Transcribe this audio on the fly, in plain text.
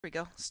we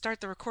go.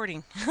 Start the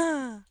recording.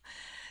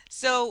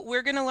 So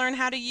we're going to learn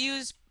how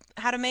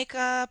to make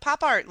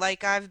pop art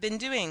like I've been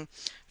doing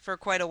for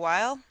quite a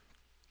while.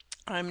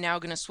 I'm now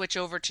going to switch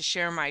over to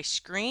share my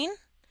screen.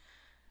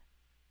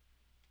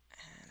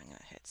 And I'm going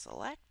to hit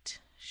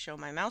select, show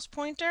my mouse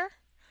pointer.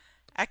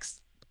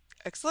 Ex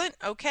Excellent.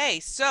 Okay,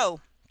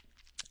 so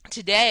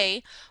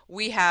today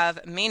we have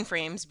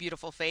Mainframe's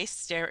beautiful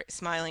face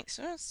smiling,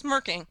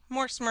 smirking,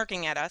 more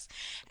smirking at us.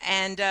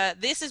 And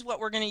this is what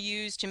we're going to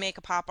use to make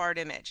a pop art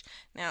image.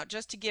 Now,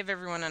 just to give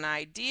everyone an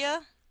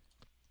idea,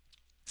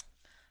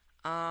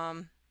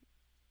 Um,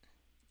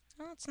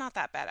 well, it's not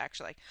that bad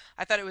actually.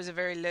 I thought it was a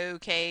very low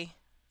K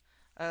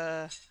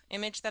uh,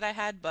 image that I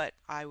had, but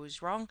I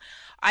was wrong.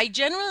 I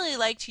generally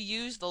like to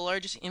use the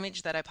largest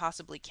image that I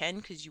possibly can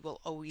because you will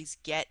always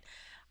get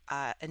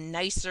a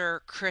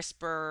nicer,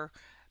 crisper,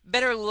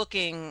 better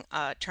looking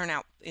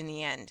turnout in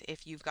the end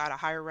if you've got a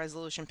higher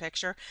resolution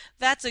picture.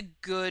 That's a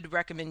good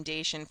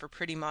recommendation for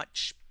pretty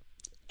much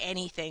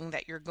anything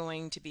that you're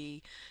going to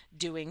be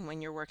doing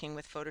when you're working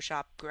with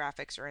Photoshop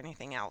graphics or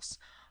anything else.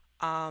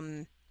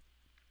 Um,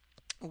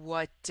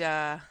 what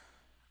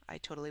I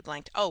totally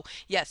blanked. Oh,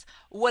 yes.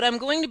 What I'm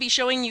going to be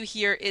showing you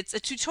here, it's a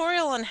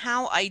tutorial on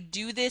how I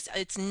do this.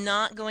 It's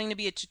not going to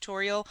be a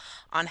tutorial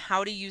on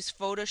how to use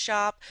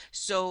Photoshop.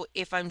 So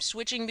if I'm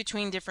switching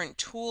between different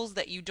tools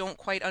that you don't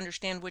quite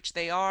understand which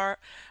they are,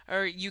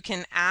 or you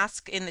can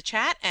ask in the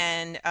chat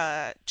and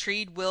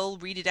Treed will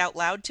read it out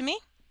loud to me.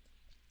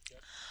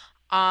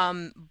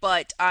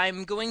 But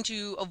I'm going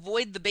to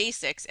avoid the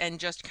basics and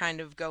just kind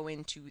of go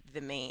into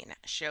the main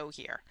show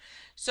here.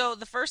 So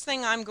the first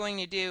thing I'm going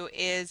to do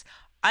is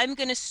I'm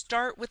going to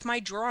start with my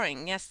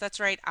drawing. Yes, that's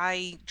right,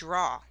 I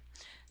draw.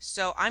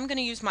 So I'm going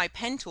to use my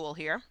pen tool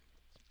here,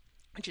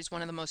 which is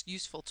one of the most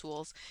useful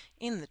tools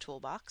in the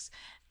toolbox.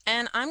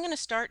 And I'm going to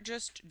start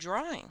just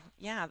drawing.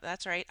 Yeah,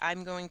 that's right.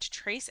 I'm going to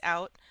trace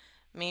out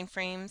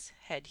Mainframe's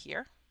head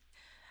here.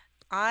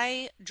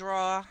 I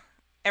draw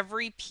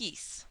every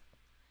piece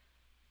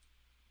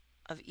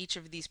of each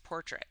of these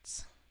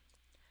portraits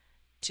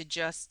to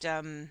just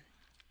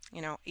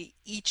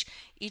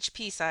each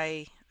piece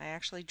I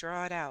actually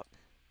draw it out.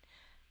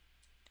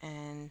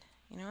 And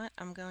you know what,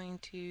 I'm going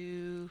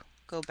to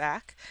go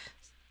back.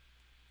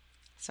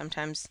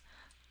 Sometimes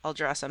I'll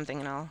draw something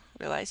and I'll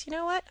realize, you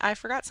know what, I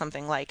forgot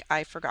something, like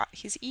I forgot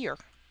his ear.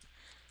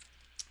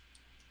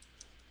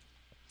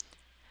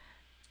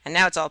 And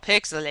now it's all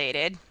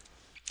pixelated.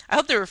 I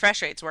hope the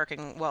refresh rate's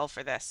working well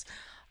for this.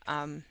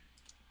 um,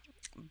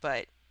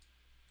 but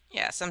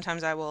yeah,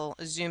 sometimes I will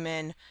zoom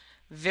in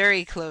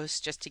very close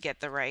just to get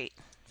the right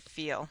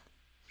feel.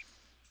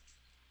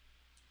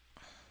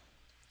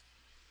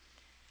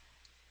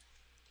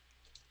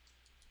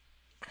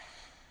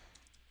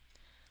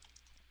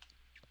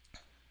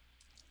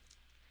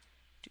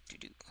 Doo -doo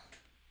 -doo.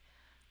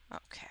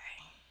 Okay.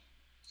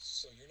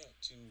 So you're not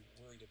too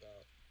worried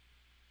about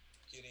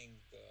getting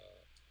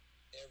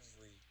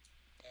every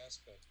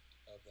aspect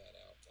of that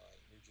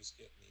outline. You're just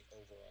getting the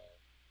overall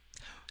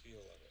feel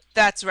of it.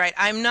 That's right.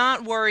 I'm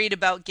not worried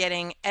about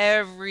getting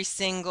every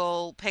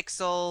single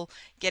pixel,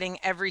 getting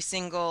every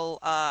single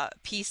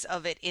piece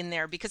of it in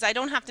there because I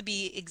don't have to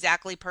be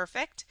exactly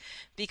perfect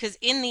because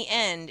in the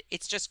end,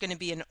 it's just going to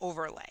be an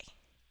overlay.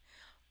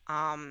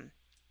 Um,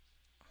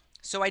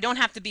 so I don't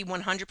have to be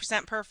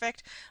 100%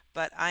 perfect,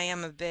 but I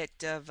am a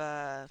bit of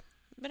a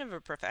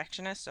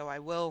perfectionist, so I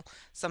will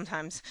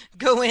sometimes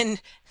go in,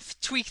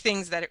 tweak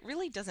things that it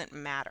really doesn't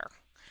matter.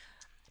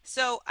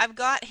 So I've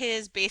got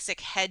his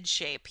basic head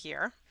shape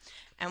here.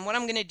 And what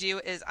I'm going to do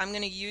is I'm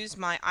going to use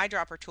my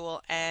eyedropper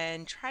tool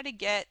and try to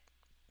get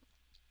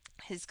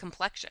his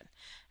complexion.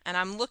 And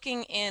I'm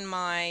looking in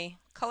my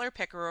color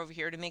picker over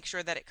here to make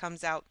sure that it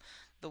comes out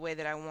the way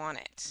that I want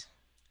it.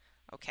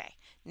 Okay,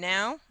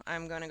 now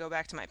I'm going to go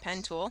back to my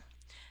pen tool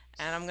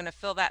and I'm going to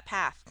fill that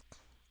path.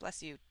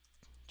 Bless you,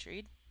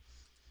 Treed.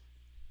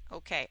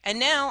 Okay, and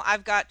now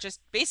I've got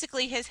just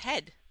basically his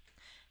head.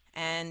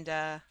 And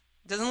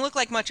doesn't look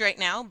like much right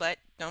now, but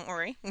don't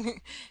worry.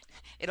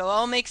 It'll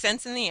all make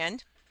sense in the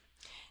end.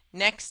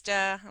 Next,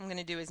 I'm going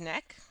to do his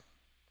neck.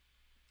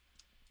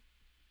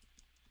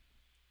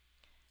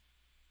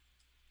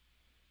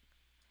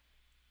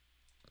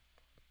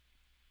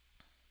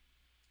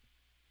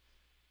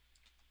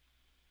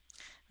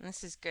 And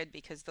this is good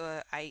because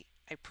I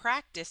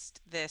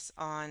practiced this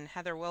on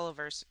Heather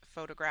Williver's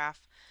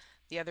photograph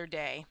the other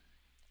day,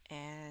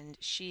 and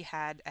she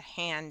had a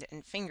hand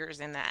and fingers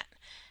in that.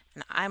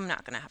 And I'm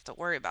not going to have to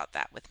worry about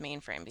that with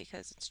Mainframe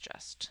because it's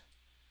just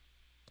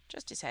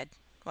his head.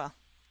 Well,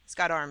 he's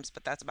got arms,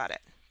 but that's about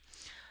it.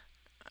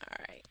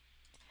 All right.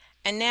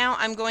 And now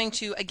I'm going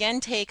to again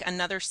take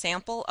another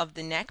sample of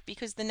the neck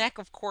because the neck,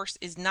 of course,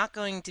 is not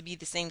going to be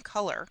the same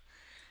color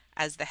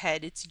as the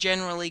head. It's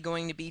generally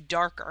going to be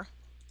darker.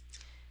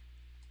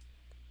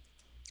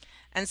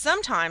 And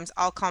sometimes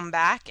I'll come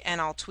back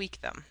and I'll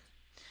tweak them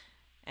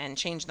and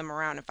change them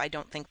around if I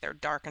don't think they're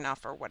dark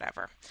enough or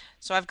whatever.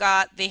 So I've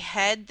got the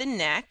head, the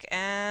neck,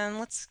 and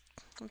let's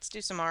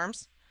do some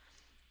arms.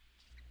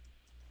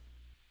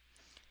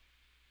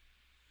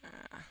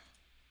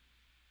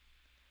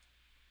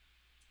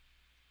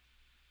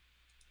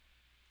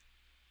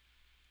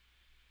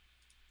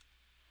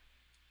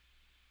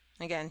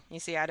 Again, you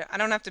see, I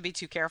don't have to be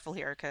too careful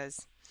here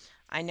because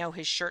I know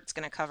his shirt's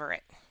going to cover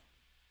it.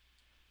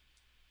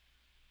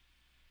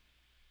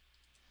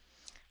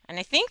 And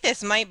I think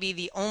this might be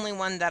the only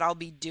one that I'll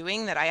be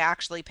doing that I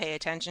actually pay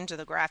attention to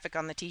the graphic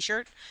on the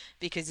t-shirt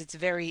because it's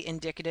very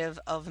indicative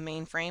of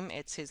Mainframe.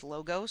 It's his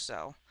logo,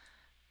 so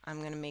I'm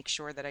going to make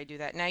sure that I do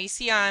that. Now you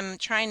see I'm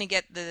trying to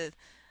get the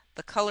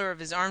color of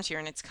his arms here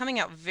and it's coming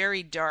out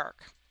very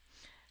dark.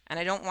 And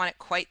I don't want it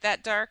quite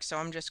that dark, so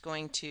I'm just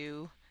going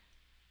to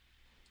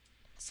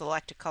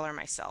select a color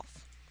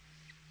myself.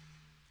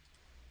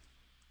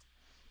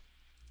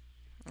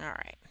 All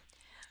right.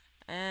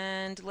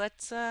 And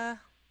let's draw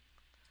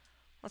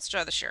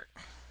the shirt.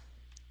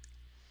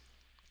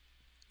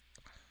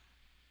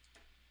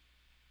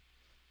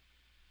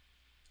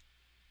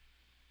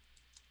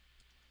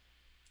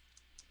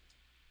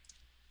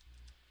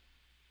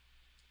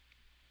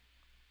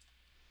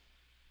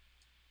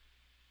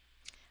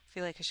 I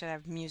feel like I should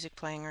have music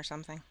playing or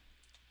something.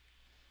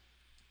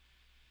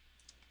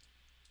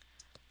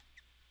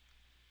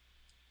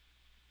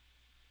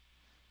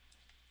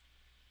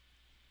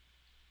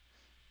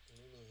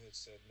 Lulu had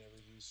said never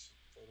use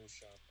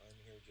Photoshop. I'm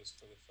here just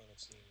for the fun of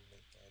seeing you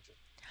make magic.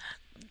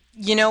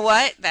 You know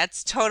what?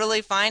 That's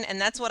totally fine, and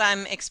that's what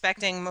I'm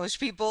expecting most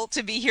people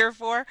to be here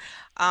for.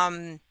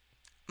 Um,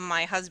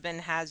 my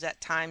husband has at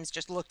times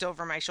just looked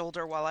over my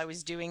shoulder while I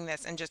was doing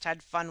this and just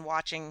had fun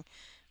watching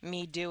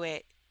me do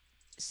it.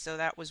 So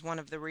that was one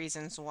of the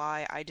reasons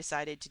why I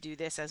decided to do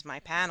this as my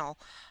panel.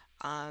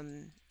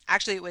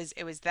 Actually,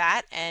 it was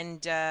that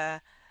and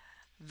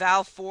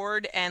Val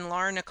Ford and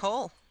Laura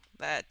Nicole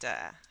that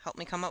helped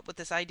me come up with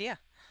this idea.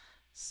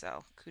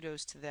 So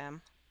kudos to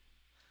them.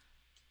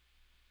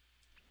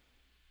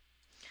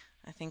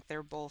 I think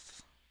they're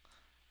both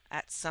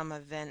at some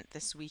event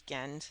this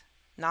weekend.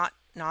 Not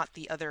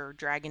the other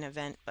dragon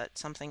event, but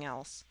something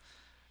else.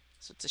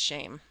 So it's a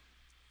shame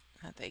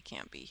that they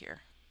can't be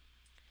here.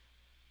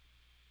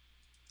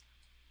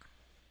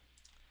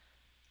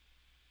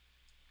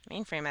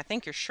 Mainframe, I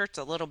think your shirt's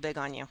a little big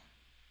on you.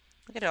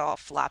 Look at it all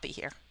floppy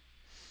here.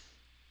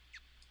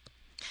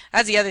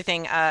 That's the other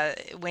thing.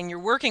 When you're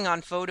working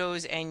on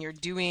photos and you're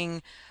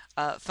doing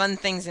fun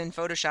things in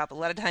Photoshop, a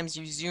lot of times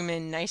you zoom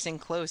in nice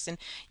and close and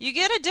you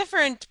get a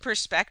different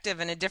perspective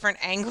and a different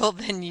angle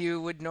than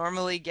you would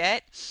normally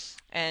get.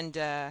 And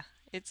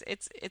it's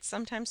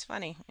sometimes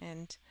funny.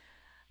 And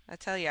I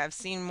tell you, I've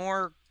seen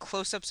more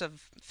close-ups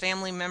of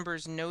family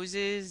members'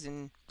 noses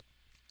and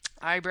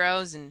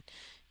eyebrows and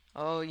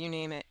oh, you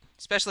name it.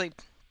 Especially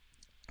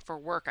for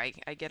work,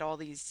 I get all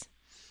these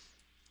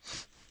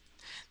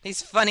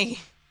funny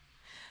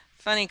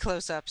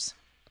close-ups.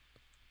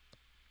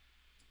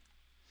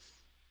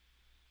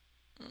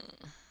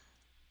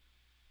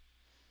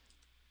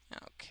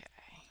 Okay.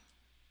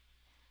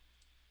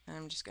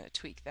 I'm just going to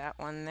tweak that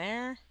one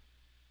there.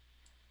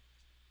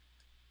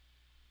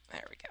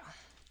 There we go.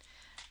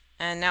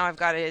 And now I've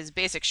got his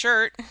basic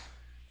shirt.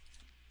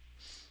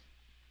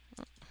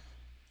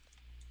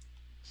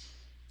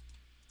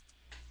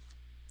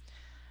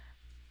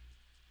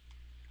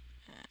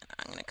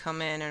 I'm going to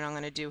come in and I'm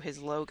going to do his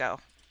logo.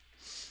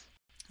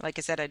 Like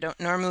I said, I don't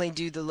normally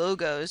do the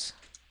logos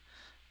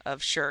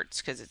of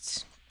shirts because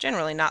it's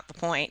generally not the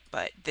point,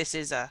 but this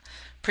is a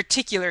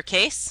particular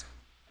case.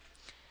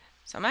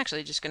 So I'm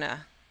actually just going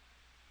to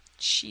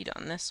cheat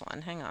on this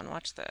one. Hang on,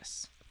 watch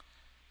this.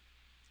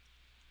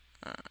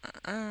 Uh,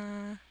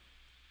 I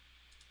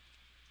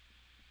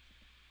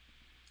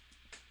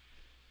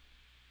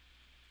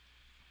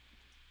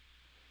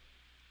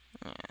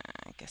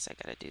guess I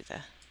gotta do the.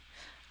 I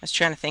was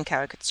trying to think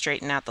how I could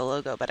straighten out the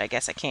logo, but I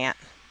guess I can't.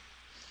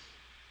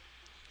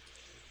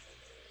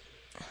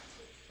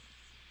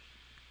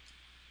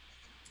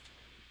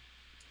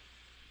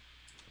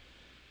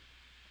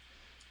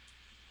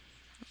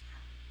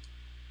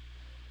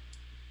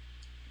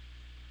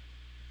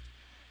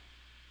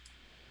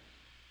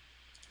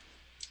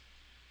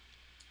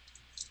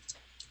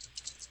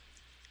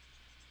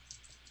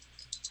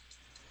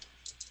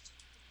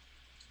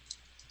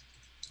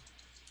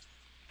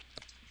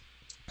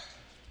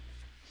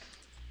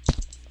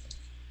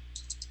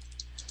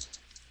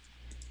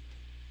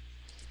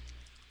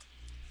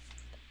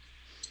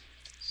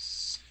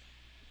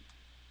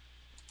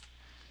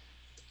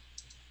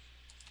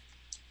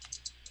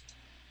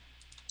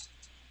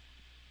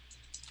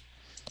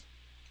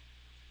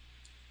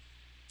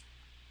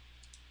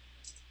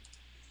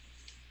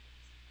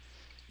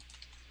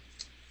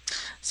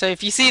 So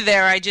if you see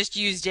there, I just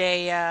used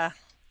a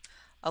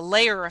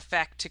layer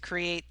effect to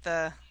create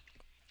the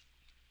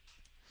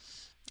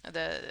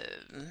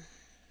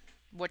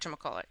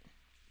whatchamacallit,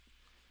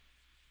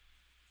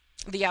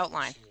 the The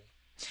outline. shield.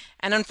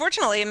 And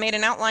unfortunately, it made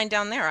an outline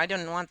down there. I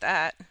didn't want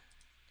that.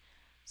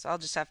 So I'll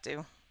just have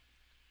to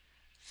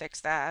fix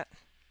that.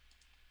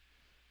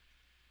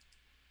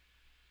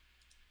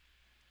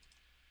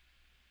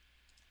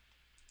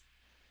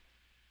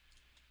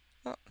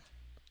 Oh,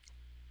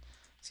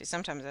 see,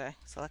 sometimes I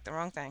select the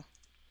wrong thing.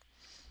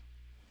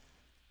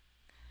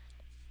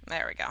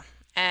 There we go.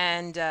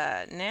 And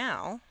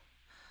now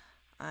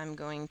I'm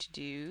going to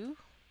do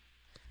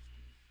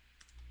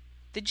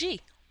the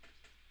G.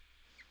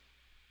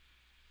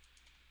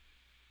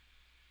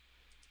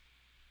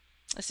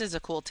 This is a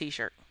cool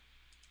t-shirt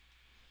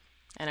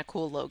and a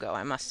cool logo,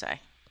 I must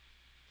say.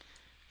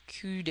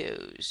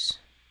 Kudos.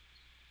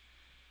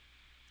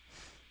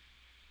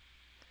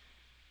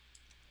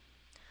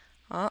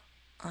 Well,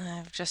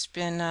 I've just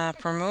been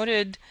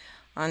promoted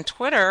on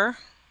Twitter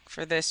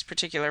for this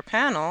particular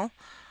panel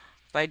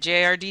by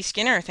JRD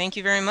Skinner. Thank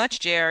you very much,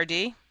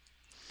 JRD.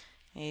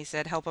 He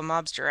said help a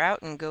mobster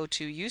out and go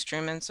to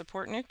Ustream and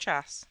support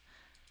Nuke.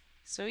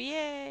 So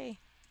yay!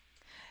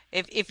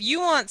 If you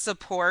want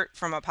support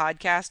from a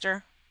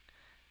podcaster,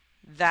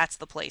 that's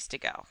the place to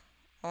go.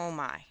 Oh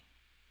my.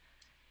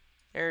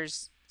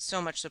 There's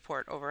so much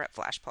support over at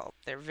Flashpulp.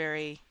 They're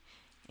very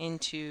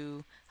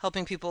into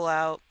helping people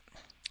out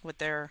with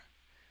their,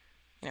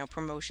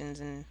 promotions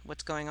and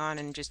what's going on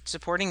and just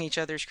supporting each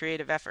other's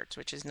creative efforts,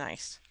 which is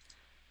nice.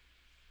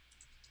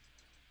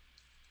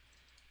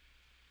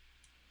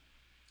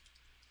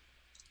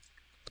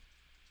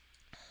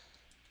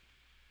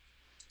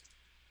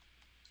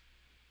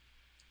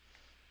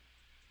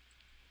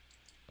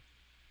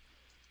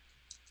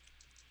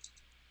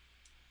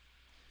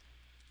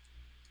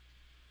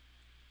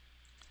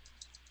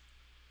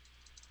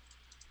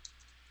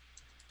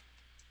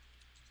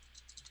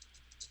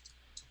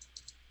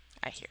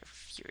 I hear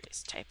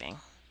furious typing.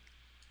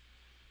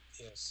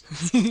 Yes,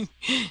 it's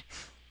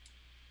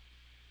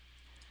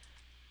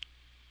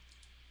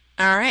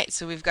All right,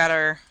 so we've got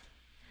our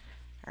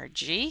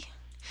G.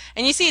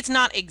 And you see it's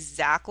not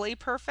exactly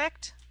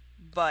perfect,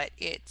 but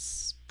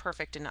it's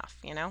perfect enough.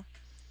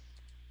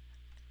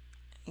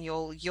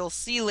 You'll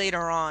see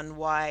later on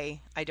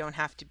why I don't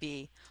have to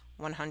be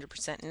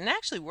 100%. And it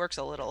actually works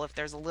a little if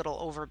there's a little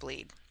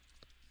overbleed.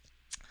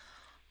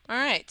 All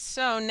right,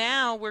 so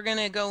now we're going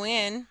to go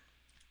in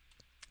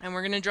and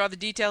we're going to draw the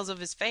details of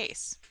his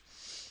face.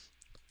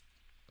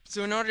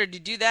 So in order to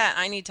do that,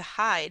 I need to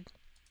hide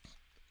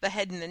the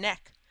head and the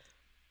neck.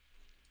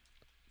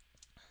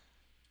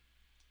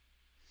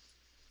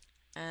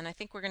 And I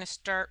think we're going to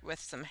start with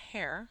some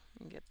hair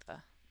and get the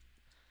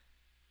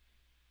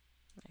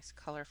nice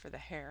color for the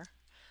hair.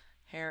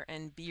 Hair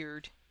and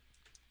beard.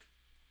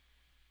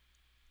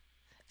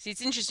 See,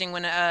 it's interesting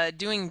when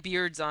doing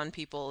beards on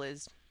people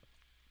is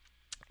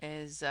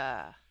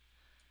uh,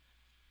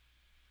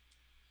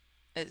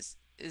 is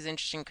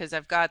interesting because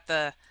I've got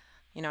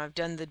I've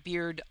done the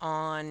beard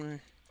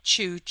on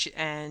Chooch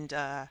and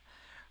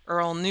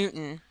Earl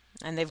Newton,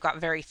 and they've got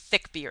very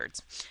thick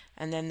beards.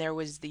 And then there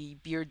was the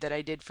beard that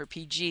I did for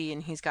PG,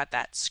 and he's got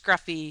that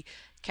scruffy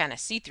kind of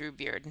see-through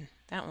beard.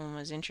 That one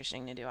was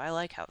interesting to do. I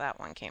like how that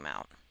one came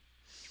out.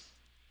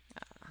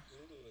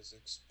 Lulu is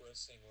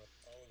expressing what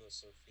all of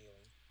us are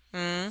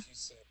feeling. Mm. She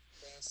said,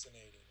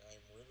 "Fascinating. I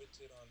am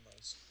riveted on my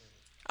screen."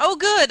 Oh,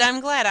 good.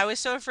 I'm glad. I was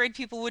so afraid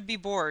people would be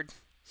bored.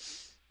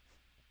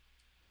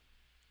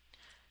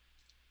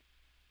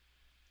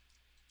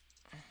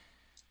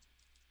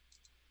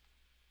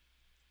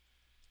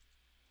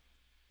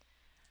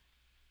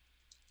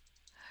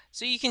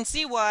 So you can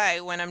see why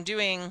when I'm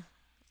doing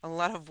a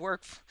lot of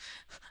work,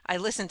 I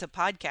listen to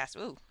podcasts.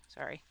 Ooh,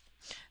 sorry.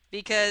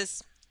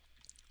 Because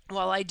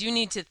while I do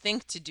need to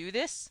think to do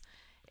this,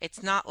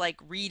 it's not like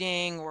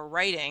reading or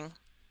writing.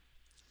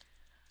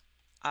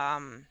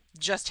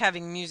 Just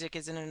having music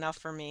isn't enough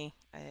for me.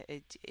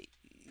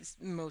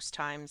 Most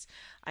times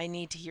I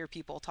need to hear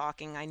people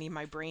talking. I need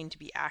my brain to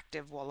be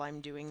active while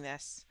I'm doing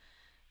this.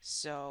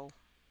 So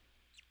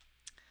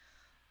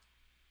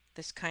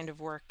this kind of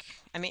work,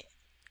 I mean,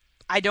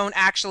 I don't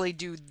actually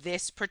do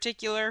this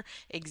particular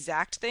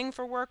exact thing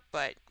for work,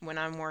 but when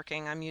I'm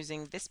working, I'm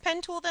using this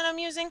pen tool that I'm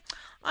using.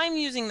 I'm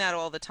using that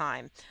all the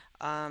time.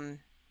 Um,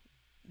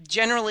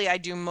 Generally, I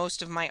do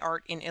most of my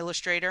art in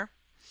Illustrator,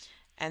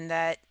 and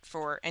that,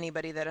 for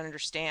anybody that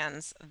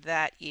understands,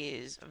 that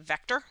is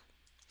vector,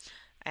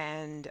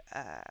 and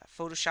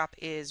Photoshop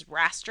is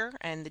raster,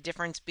 and the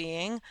difference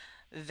being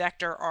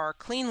vector are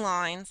clean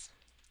lines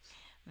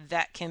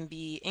that can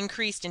be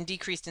increased and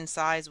decreased in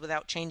size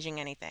without changing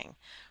anything.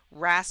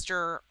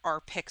 Raster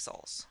are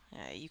pixels.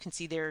 You can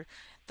see there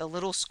the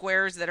little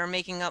squares that are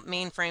making up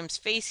Mainframe's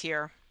face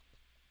here.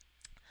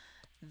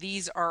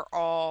 These are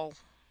all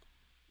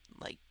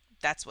like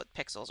that's what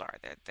pixels are.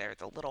 They're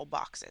the little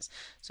boxes.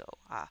 So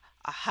a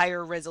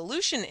higher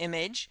resolution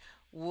image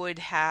would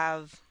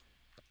have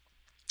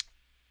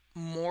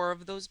more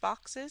of those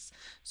boxes.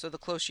 So the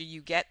closer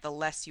you get, the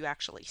less you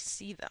actually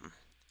see them.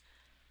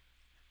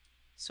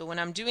 So when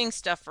I'm doing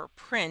stuff for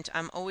print,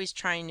 I'm always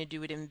trying to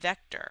do it in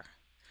vector.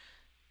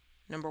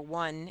 Number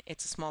one,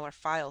 it's a smaller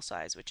file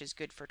size, which is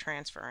good for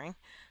transferring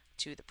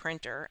to the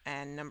printer.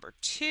 And number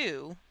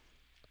two,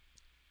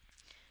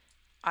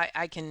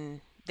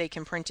 they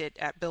can print it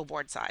at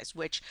billboard size,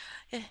 which,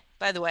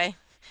 by the way,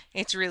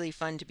 it's really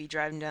fun to be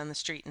driving down the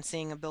street and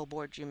seeing a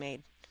billboard you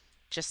made.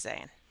 Just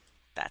saying.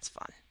 That's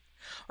fun.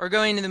 Or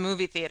going to the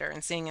movie theater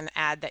and seeing an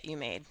ad that you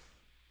made.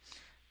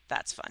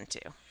 That's fun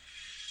too.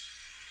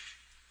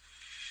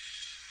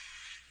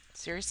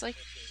 Seriously? Okay,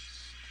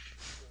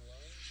 the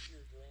line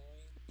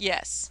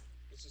Yes.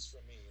 This is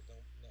from me. Don't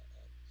no,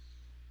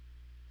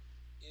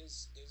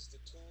 is the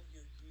tool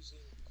you're using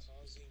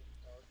causing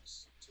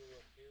arcs to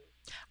appear?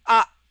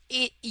 Uh,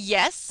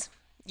 yes.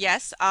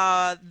 Yes.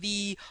 The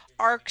You're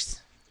gonna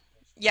arcs. repeat the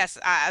question. Yes.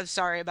 I'm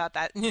sorry about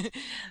that.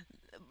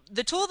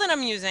 The tool that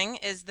I'm using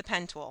is the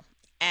pen tool.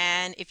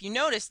 And if you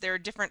notice, there are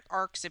different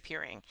arcs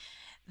appearing.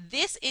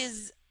 This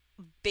is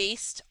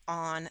based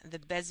on the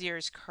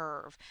Bézier's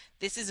curve.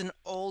 This is an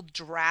old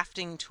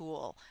drafting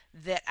tool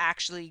that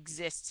actually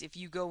exists. If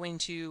you go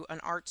into an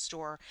art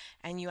store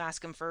and you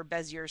ask them for a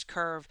Bézier's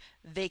curve,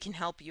 they can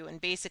help you.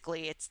 And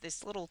basically, it's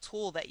this little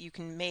tool that you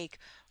can make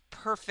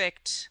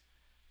perfect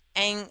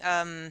ang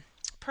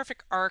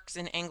perfect arcs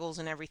and angles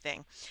and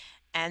everything.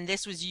 And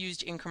this was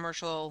used in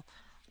commercial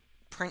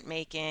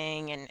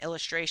printmaking and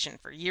illustration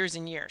for years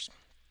and years.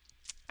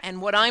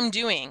 And what I'm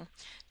doing,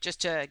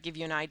 just to give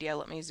you an idea,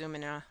 let me zoom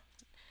in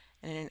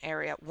an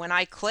area. When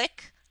I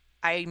click,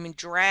 I'm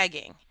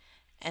dragging,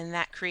 and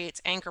that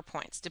creates anchor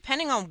points.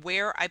 Depending on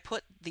where I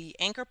put the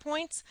anchor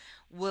points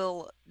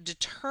will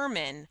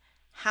determine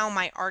how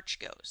my arch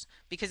goes.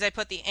 Because I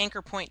put the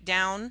anchor point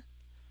down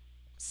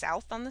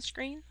south on the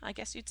screen, I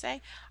guess you'd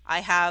say, I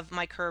have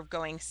my curve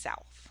going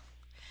south.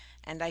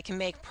 And I can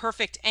make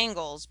perfect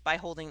angles by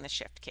holding the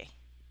shift key.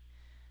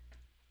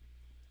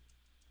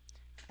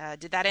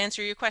 Did that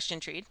answer your question,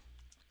 Treed?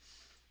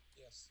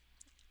 Yes.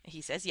 He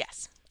says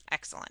yes.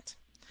 Excellent.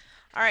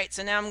 All right,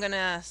 so now I'm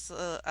gonna,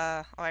 oh,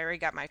 I already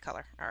got my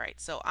color. All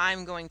right, so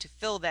I'm going to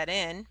fill that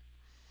in.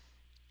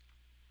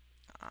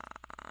 All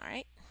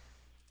right.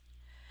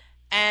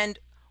 And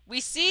we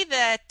see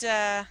that,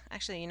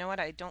 actually, you know what?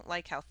 I don't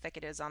like how thick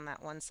it is on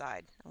that one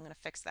side. I'm gonna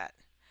fix that.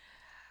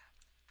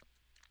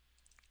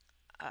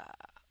 Uh,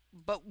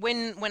 but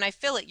when I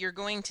fill it, you're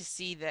going to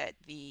see that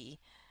the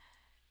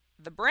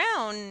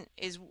brown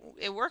is,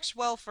 it works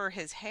well for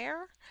his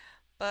hair,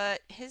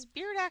 but his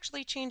beard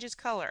actually changes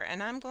color,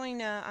 and I'm going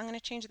to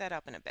change that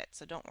up in a bit,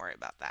 so don't worry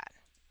about that.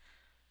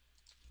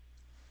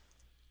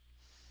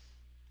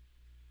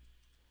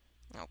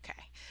 Okay.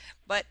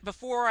 But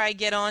before I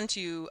get on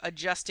to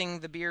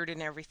adjusting the beard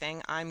and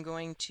everything, I'm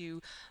going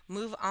to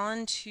move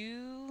on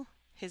to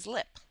his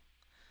lip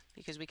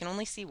because we can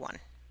only see one.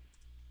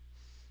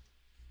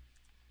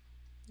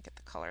 Get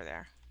the color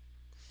there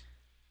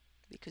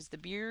because the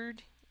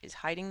beard is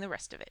hiding the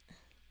rest of it.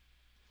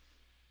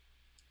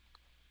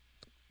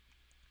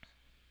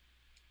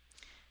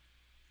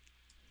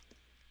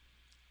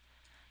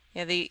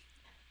 Yeah, the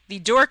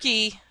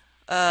dorky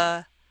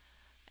uh,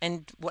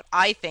 and what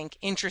I think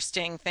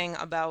interesting thing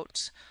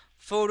about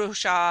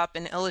Photoshop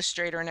and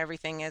Illustrator and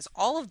everything is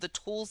all of the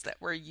tools that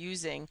we're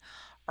using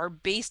are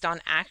based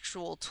on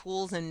actual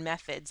tools and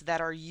methods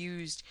that are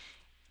used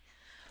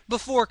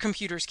before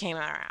computers came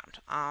around.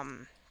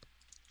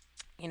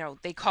 You know,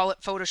 they call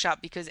it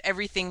Photoshop because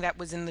everything that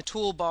was in the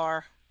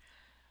toolbar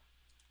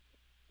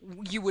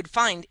you would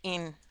find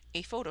in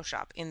a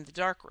Photoshop in the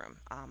darkroom.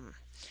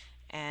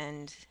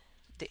 And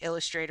the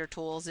Illustrator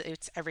tools,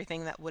 it's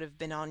everything that would have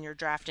been on your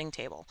drafting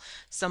table.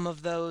 Some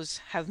of those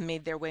have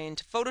made their way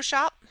into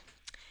Photoshop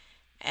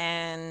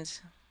and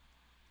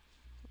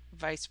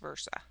vice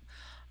versa.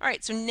 All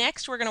right, so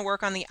next we're going to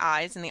work on the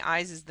eyes, and the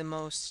eyes is the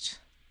most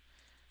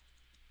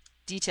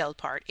detailed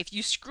part. If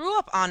you screw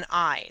up on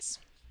eyes,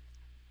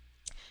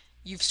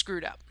 you've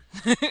screwed up.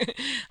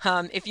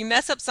 If you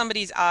mess up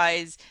somebody's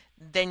eyes,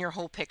 then your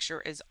whole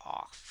picture is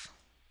off.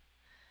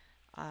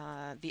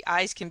 The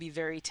eyes can be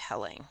very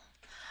telling.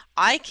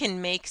 I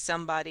can make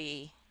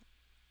somebody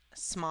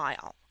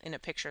smile in a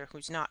picture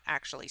who's not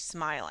actually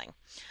smiling.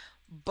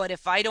 But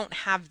if I don't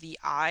have the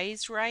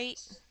eyes right,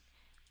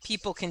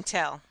 people can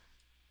tell.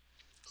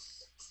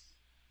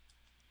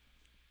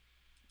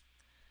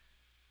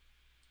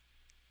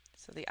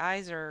 So the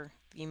eyes are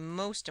the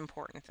most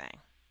important thing.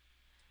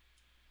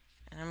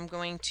 And I'm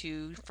going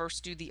to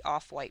first do the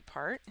off-white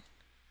part.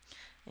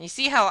 And you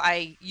see how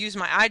I use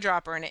my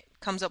eyedropper and it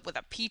comes up with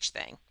a peach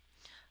thing,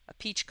 a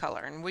peach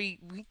color. And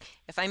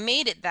if I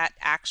made it that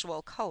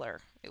actual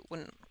color, it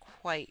wouldn't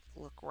quite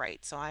look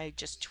right. So I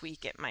just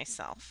tweak it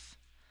myself.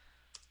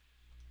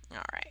 All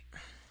right.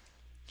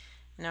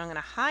 Now I'm going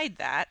to hide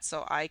that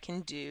so I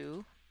can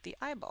do the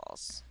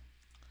eyeballs.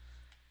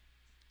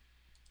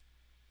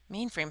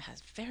 Mainframe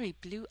has very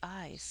blue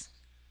eyes.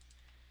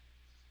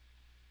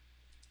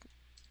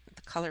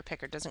 The color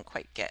picker doesn't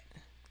quite get.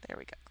 There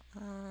we go.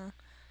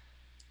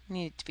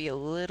 Need it to be a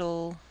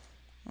little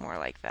more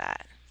like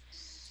that.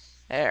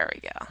 There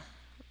we go.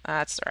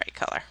 That's the right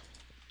color.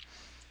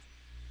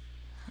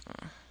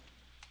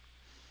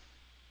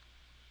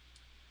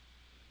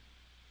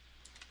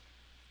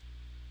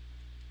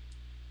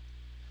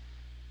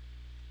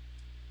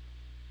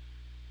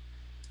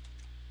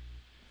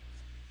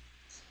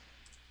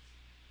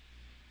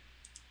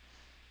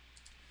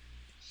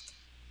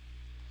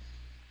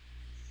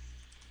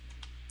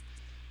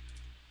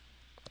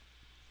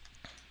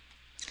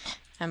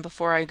 And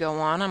before I go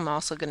on, I'm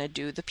also going to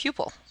do the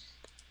pupil.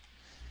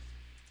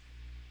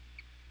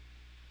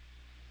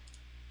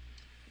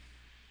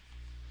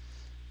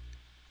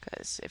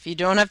 Because if you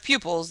don't have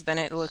pupils, then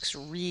it looks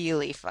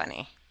really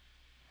funny.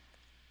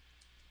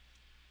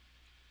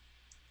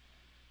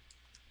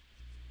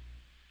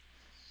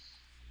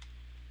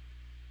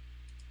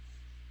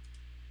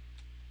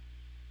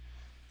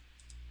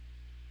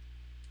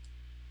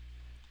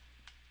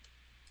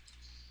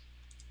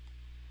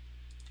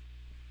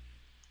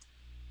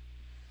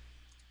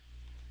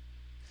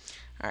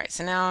 All right,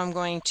 so now I'm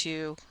going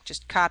to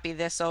just copy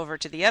this over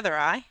to the other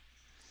eye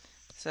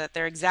so that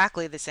they're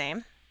exactly the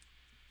same.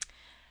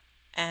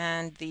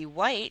 And the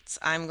whites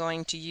I'm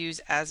going to use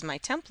as my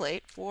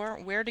template for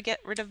where to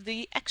get rid of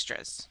the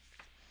extras.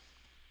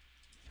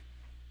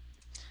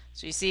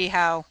 So you see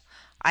how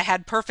I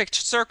had perfect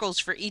circles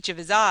for each of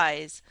his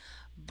eyes,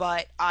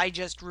 but I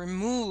just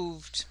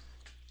removed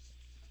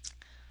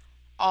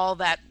all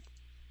that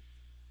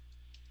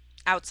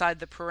outside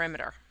the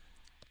perimeter.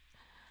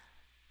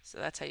 So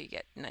that's how you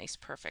get nice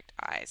perfect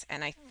eyes.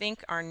 And I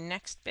think our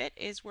next bit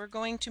is we're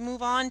going to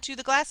move on to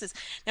the glasses.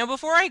 Now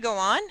before I go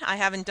on, I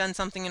haven't done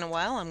something in a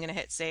while. I'm going to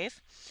hit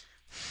save.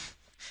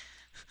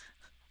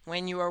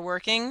 When you are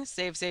working,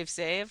 save, save,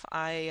 save.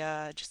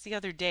 I just the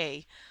other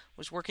day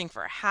was working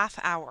for a half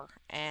hour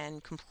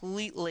and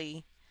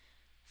completely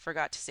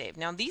forgot to save.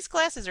 Now these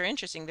glasses are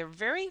interesting. They're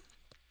very,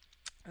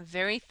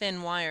 very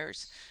thin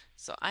wires.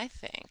 So I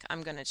think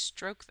I'm going to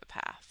stroke the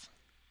path.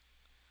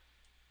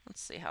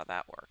 Let's see how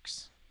that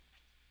works.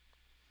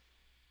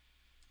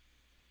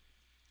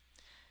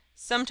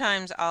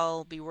 Sometimes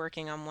I'll be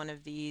working on one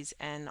of these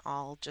and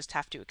I'll just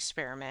have to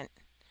experiment.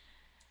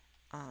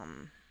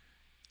 Um,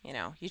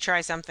 you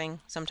try something,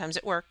 sometimes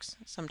it works,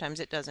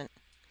 sometimes it doesn't,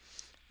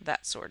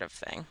 that sort of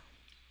thing.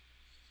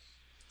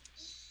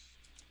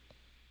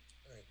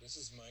 All right, this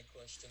is my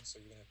question, so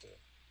you're gonna have to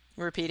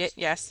Repeat it,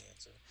 explain yes. the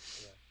answer.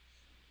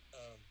 Yeah.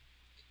 Um,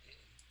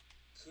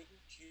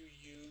 couldn't you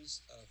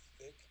use a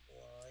thick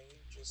line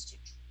just to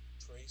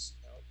trace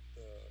out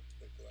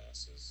the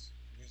glasses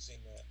using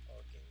that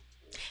arcing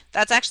tool?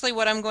 That's actually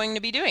what I'm going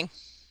to be doing.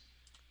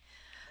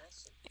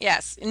 Awesome.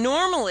 Yes,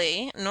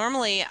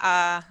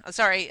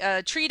 sorry,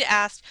 Treed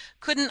asked,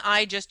 couldn't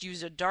I just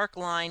use a dark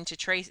line to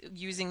trace,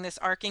 using this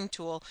arcing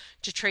tool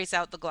to trace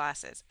out the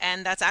glasses?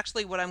 And that's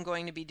actually what I'm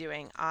going to be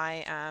doing.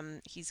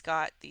 He's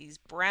got these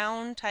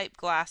brown type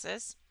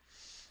glasses,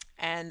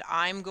 and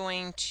I'm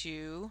going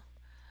to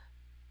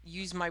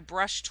use my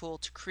brush tool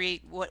to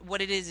create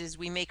what it is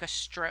we make a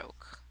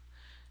stroke.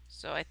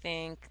 So I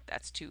think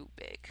that's too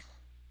big.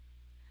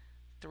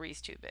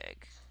 Three's too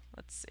big.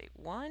 Let's see,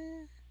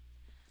 one,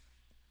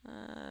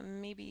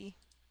 maybe,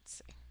 let's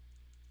see.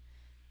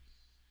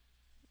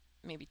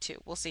 Maybe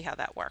two. We'll see how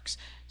that works.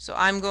 So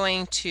I'm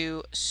going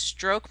to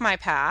stroke my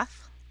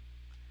path.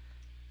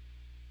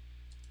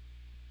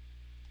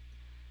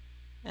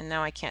 And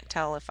now I can't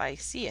tell if I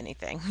see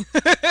anything.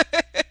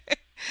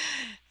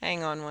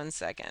 Hang on one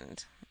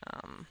second.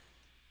 Um,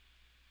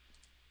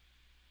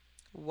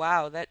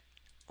 wow, that,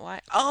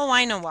 why? Oh,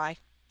 I know why.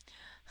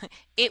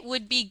 It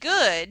would be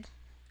good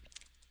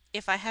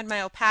if I had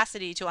my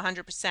opacity to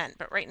 100%,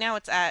 but right now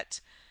it's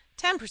at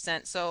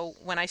 10%, so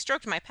when I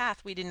stroked my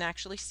path, we didn't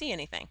actually see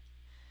anything.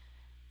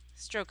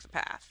 Stroke the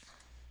path.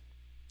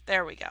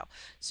 There we go.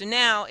 So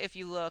now if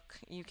you look,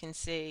 you can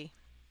see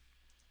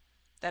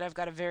that I've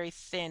got a very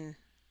thin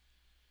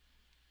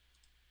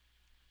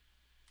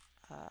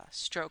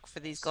stroke for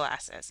these Awesome.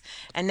 glasses.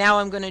 And now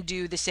I'm going to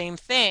do the same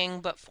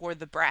thing, but for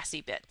the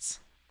brassy bits.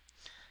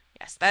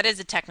 Yes, that is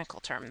a technical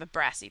term, the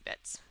brassy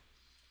bits.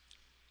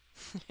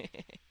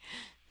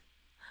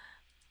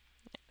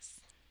 Yes.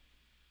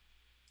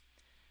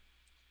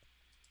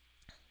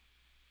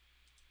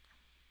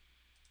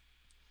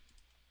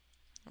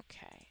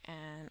 Okay,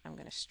 and I'm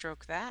going to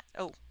stroke that.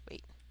 Oh,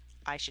 wait,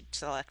 I should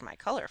select my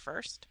color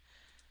first.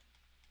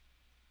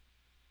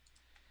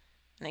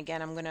 And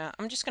again,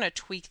 I'm just gonna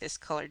tweak this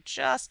color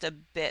just a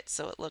bit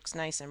so it looks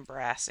nice and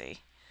brassy.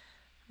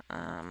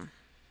 Um,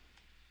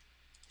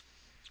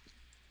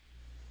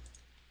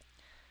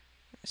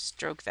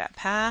 Stroke that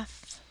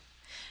path.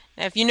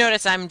 Now, if you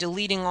notice, I'm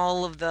deleting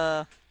all of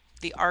the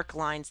arc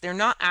lines. They're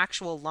not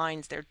actual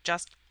lines. They're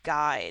just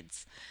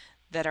guides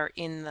that are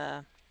in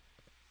the.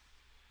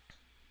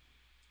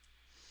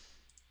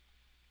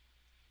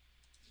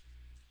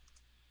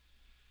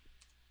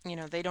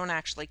 They don't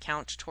actually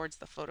count towards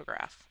the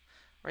photograph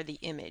or the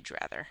image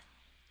rather.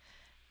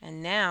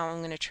 And now I'm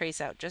going to trace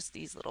out just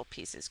these little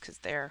pieces because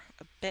they're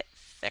a bit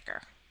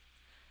thicker.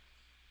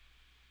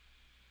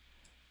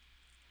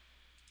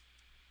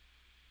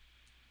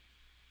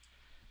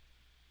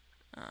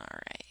 All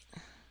right.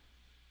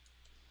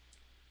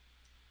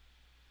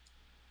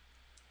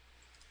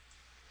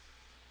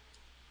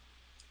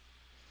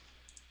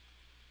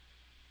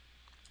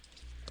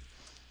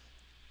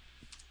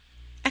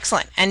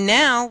 Excellent. And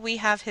now we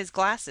have his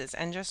glasses.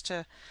 And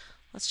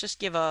let's just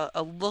give a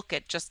look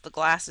at just the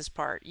glasses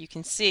part. You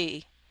can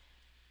see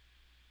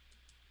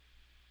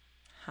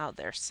how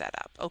they're set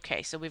up.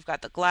 Okay, so we've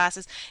got the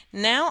glasses.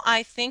 Now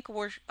I think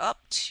we're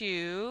up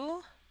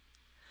to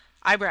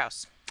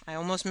eyebrows. I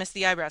almost missed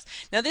the eyebrows.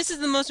 Now this is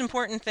the most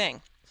important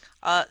thing.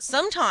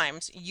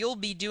 Sometimes you'll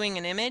be doing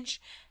an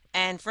image,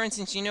 and for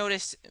instance, you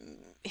notice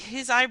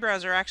his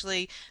eyebrows are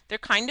actually, they're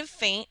kind of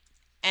faint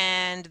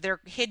and they're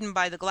hidden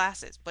by the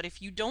glasses. But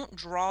if you don't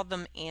draw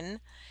them in,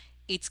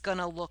 it's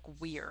gonna look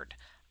weird.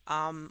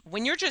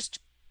 When you're just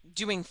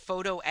doing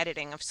photo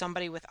editing of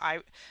somebody with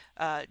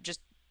just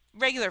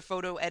regular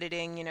photo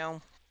editing,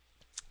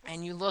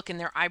 and you look and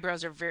their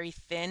eyebrows are very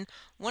thin,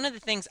 one of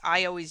the things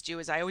I always do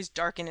is I always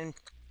darken in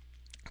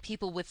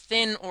people with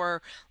thin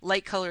or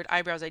light colored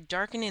eyebrows. I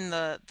darken in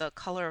the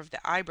color of the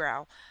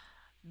eyebrow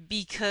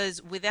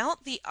because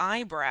without the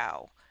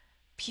eyebrow,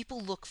 people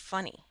look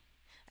funny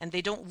and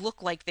they don't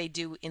look like they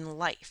do in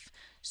life.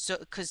 So,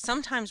 because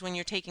sometimes when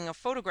you're taking a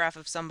photograph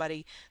of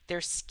somebody, their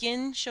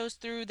skin shows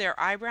through their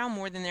eyebrow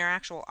more than their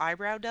actual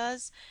eyebrow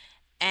does.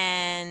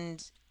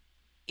 And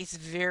it's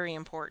very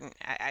important.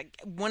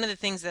 One of the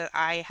things that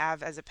I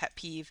have as a pet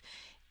peeve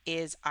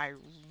is I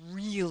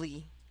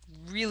really,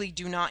 really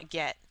do not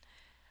get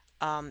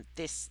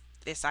this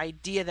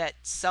idea that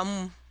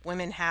some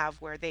women have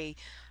where they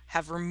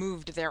have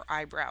removed their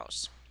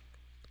eyebrows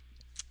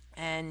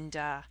and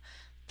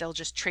they'll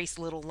just trace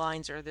little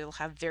lines or they'll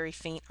have very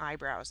faint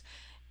eyebrows.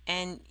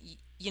 And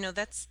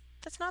that's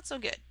not so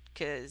good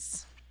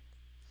because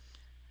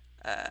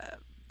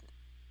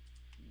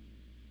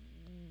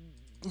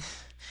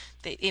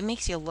it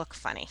makes you look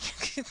funny.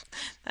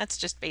 That's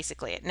just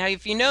basically it. Now,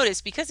 if you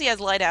notice, because he has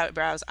light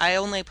eyebrows, I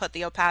only put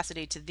the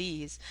opacity to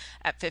these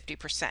at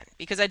 50%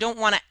 because I don't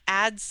want to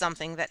add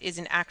something that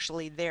isn't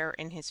actually there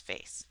in his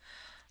face.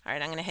 All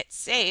right, I'm going to hit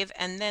save,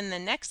 and then the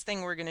next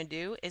thing we're going to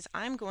do is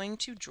I'm going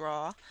to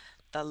draw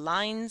the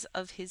lines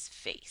of his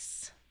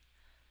face.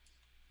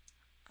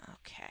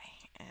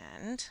 Okay,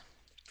 and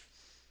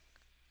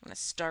I'm going to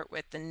start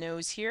with the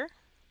nose here.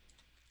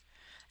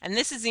 And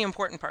this is the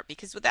important part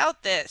because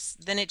without this,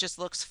 then it just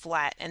looks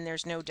flat and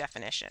there's no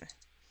definition.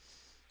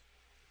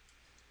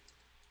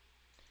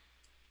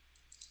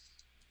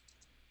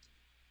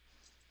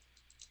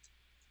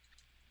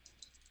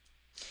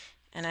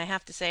 And I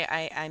have to say,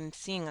 I'm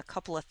seeing a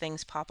couple of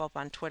things pop up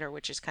on Twitter,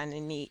 which is kind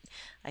of neat.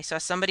 I saw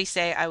somebody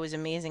say I was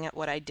amazing at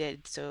what I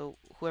did, so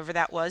whoever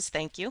that was,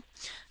 thank you.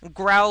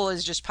 Growl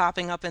is just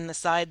popping up in the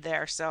side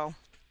there, so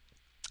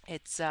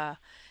it's a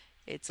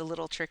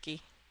little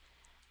tricky.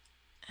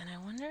 And I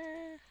wonder,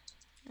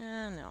 no,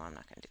 I'm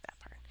not going to do that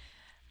part.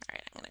 All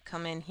right, I'm going to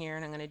come in here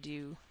and I'm going to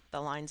do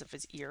the lines of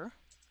his ear.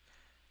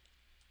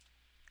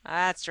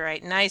 That's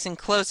right, nice and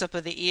close up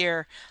of the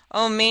ear.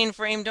 Oh,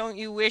 Mainframe, don't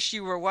you wish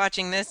you were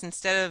watching this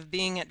instead of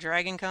being at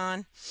Dragon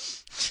Con?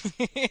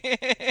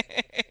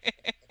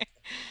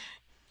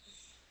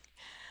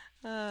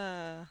 uh,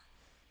 I'm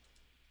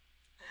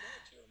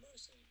at your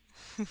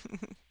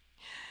mercy.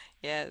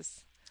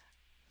 yes.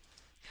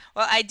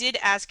 Well, I did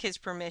ask his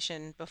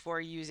permission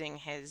before using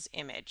his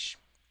image.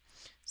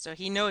 So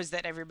he knows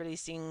that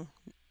everybody's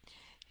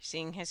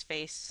seeing his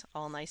face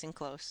all nice and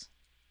close.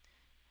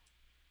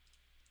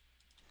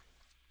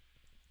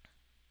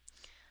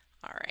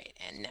 All right,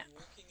 and So now, are you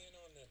working in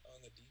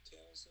on the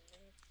details in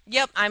there,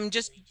 yep, or are you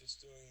just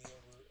doing the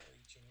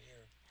overarching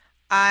ear?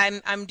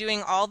 I'm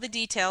doing all the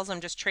details. I'm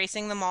just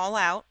tracing them all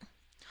out.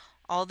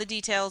 All the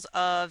details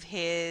of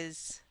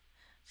his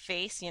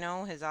face,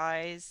 his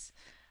eyes,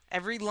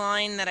 every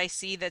line that I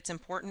see that's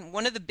important.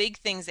 One of the big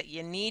things that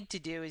you need to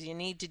do is you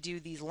need to do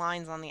these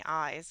lines on the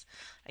eyes.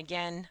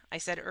 Again, I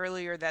said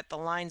earlier that the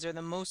lines are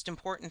the most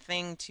important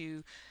thing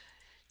to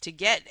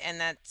get,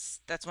 and that's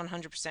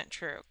 100%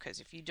 true because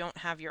if you don't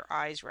have your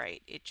eyes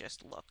right, it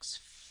just looks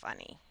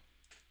funny.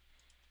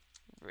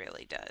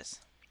 Really does.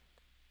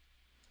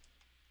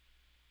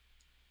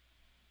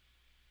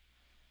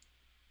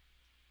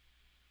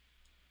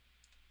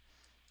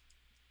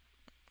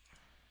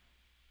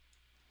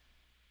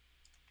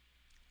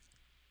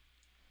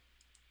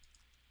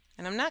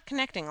 And I'm not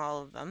connecting all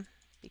of them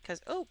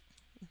because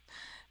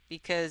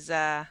because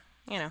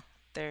you know,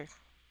 they're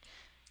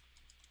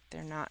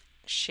they're not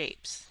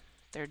shapes.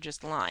 They're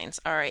just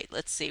lines. All right,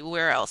 let's see.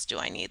 Where else do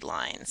I need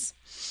lines?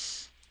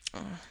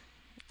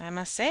 I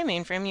must say,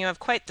 Mainframe, you have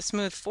quite the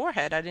smooth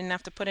forehead. I didn't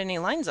have to put any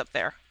lines up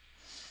there.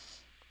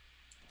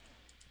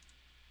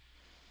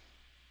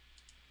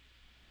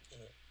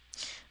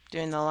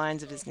 Doing the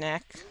lines of his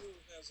neck. Lulu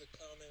has a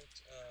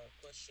comment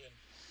question.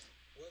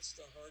 What's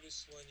the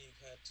hardest one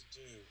you've had to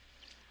do?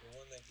 The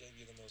one that gave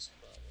you the most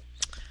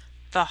problems?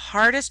 The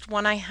hardest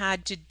one I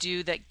had to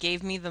do that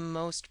gave me the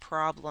most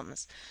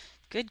problems.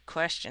 Good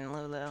question,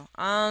 Lulu.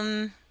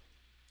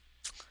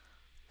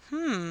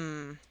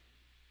 Hmm.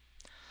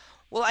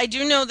 Well, I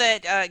do know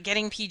that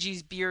getting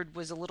PG's beard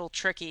was a little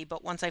tricky,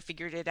 but once I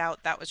figured it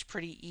out, that was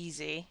pretty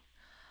easy.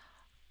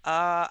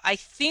 I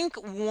think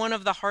one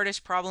of the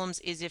hardest problems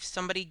is if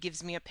somebody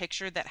gives me a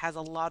picture that has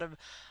a lot of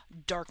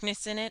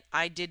darkness in it.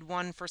 I did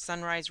one for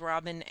Sunrise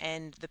Robin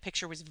and the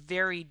picture was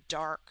very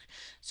dark,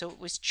 so it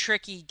was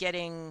tricky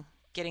getting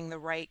the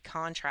right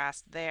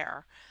contrast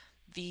there.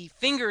 The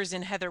fingers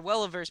in Heather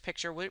Welliver's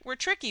picture were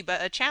tricky,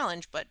 but a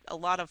challenge, but a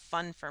lot of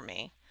fun for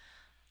me.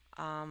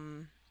 I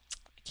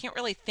can't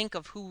really think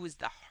of who was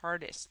the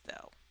hardest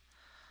though.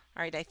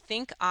 All right, I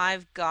think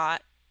I've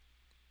got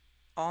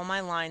all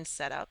my lines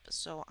set up,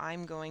 so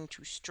I'm going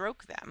to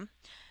stroke them.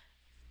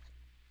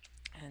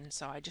 And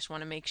so I just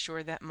want to make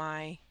sure that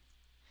my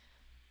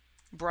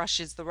brush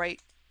is the right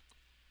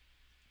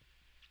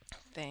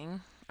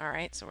thing. All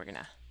right, so we're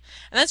gonna,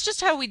 and that's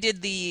just how we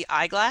did the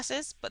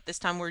eyeglasses, but this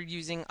time we're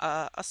using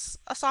a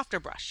softer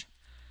brush.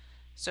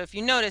 So if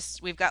you notice,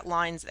 we've got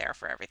lines there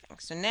for everything.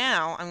 So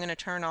now I'm gonna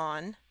turn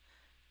on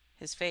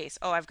his face.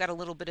 Oh, I've got a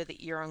little bit of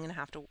the ear I'm gonna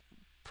have to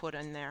put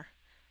in there,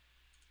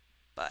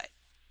 but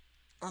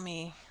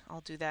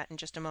I'll do that in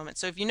just a moment.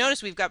 So if you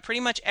notice, we've got pretty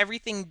much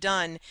everything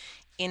done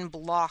in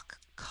block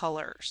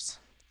colors.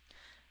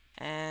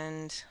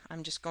 And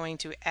I'm just going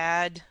to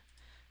add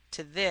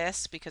to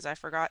this because I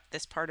forgot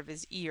this part of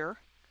his ear,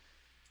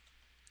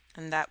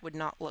 and that would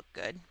not look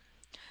good.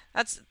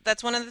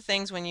 That's one of the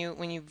things when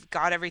you've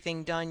got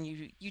everything done,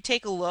 you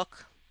take a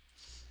look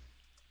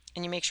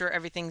and you make sure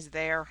everything's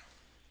there,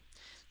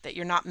 that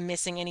you're not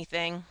missing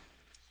anything.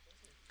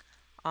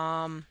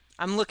 Okay.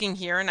 I'm looking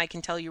here and I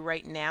can tell you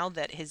right now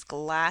that his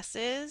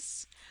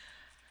glasses,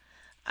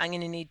 I'm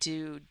going to need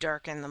to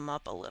darken them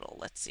up a little.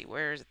 Let's see,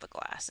 where's the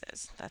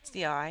glasses? That's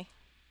the eye.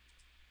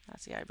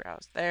 That's the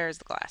eyebrows. There's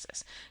the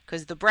glasses.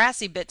 Because the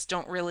brassy bits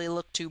don't really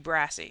look too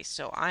brassy.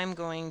 So I'm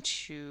going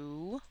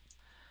to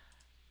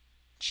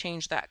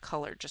change that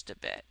color just a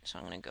bit. So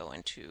I'm going to go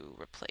into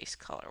replace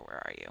color.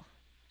 Where are you?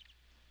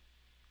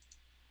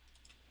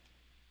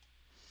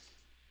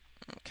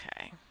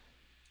 Okay.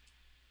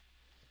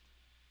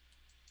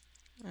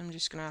 I'm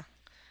just going to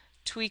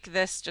tweak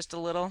this just a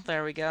little.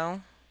 There we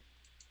go.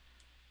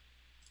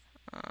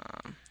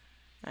 Um,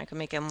 I can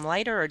make him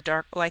lighter or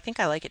dark. Oh, I think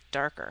I like it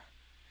darker.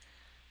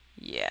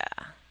 Yeah.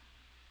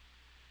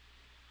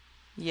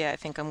 Yeah, I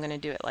think I'm going to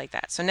do it like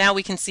that. So now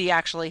we can see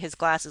actually his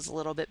glasses a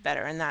little bit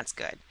better, and that's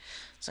good.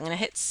 So I'm going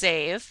to hit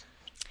save.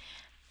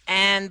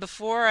 And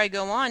before I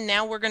go on,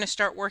 now we're going to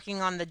start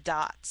working on the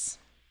dots.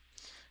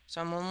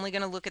 So I'm only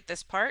going to look at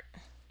this part.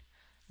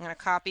 I'm going to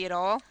copy it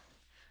all.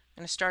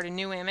 I'm going to start a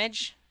new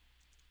image.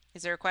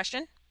 Is there a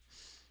question?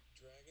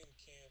 Dragon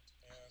Cant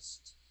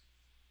asked,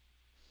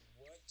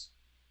 what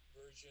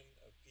version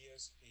of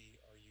PSP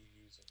are you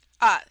using?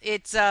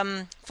 It's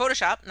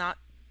Photoshop, not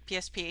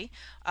PSP,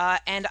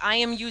 and I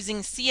am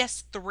using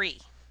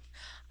CS3.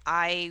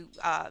 I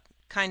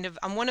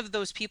I'm one of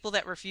those people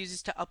that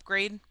refuses to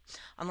upgrade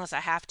unless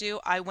I have to.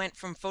 I went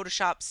from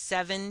Photoshop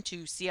 7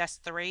 to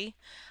CS3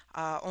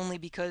 only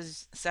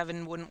because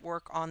 7 wouldn't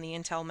work on the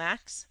Intel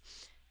Macs,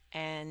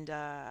 and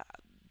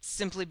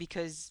simply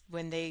because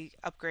when they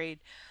upgrade,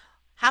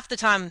 half the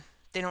time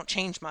they don't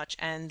change much,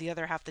 and the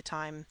other half the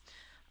time,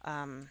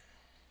 um,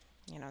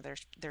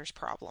 there's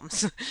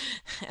problems,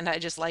 and I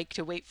just like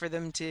to wait for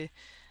them to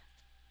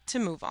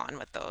move on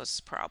with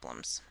those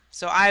problems.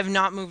 So I've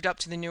not moved up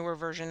to the newer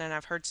version, and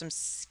I've heard some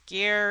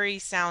scary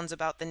sounds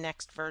about the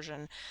next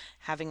version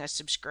having a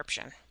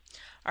subscription.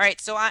 All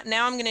right, so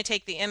now I'm going to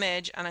take the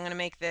image and I'm going to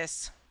make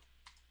this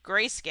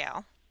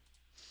grayscale.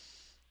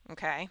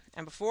 Okay,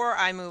 and before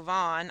I move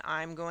on,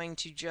 I'm going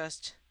to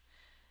just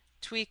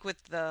tweak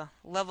with the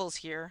levels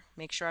here,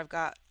 make sure I've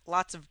got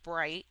lots of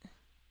bright.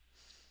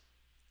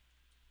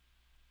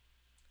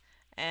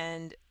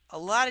 And a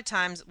lot of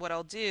times what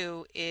I'll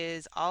do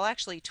is I'll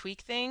actually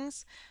tweak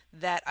things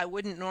that I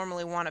wouldn't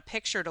normally want a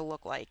picture to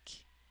look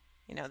like.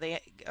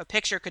 A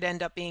picture could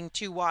end up being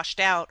too washed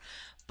out,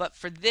 but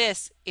for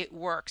this it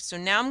works. So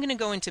now I'm going to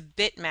go into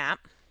bitmap,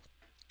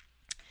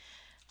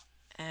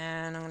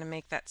 and I'm going to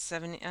make that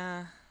 70,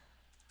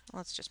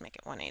 let's just make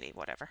it 180,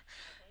 whatever.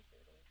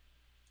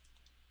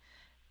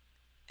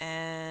 Okay.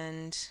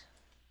 And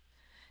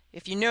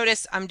if you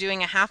notice, I'm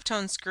doing a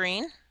halftone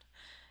screen.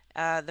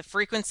 The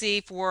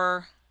frequency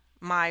for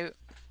my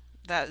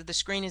the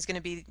screen is going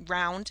to be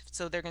round,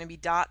 so they're going to be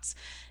dots,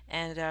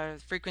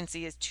 and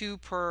frequency is 2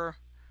 per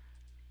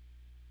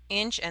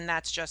inch, and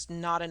that's just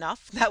not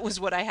enough. That was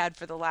what I had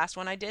for the last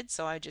one I did,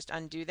 so I just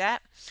undo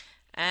that.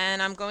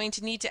 And I'm going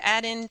to need to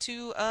add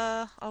into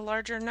a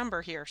larger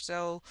number here,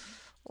 so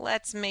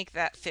let's make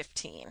that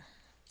 15.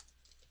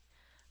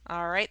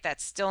 All right,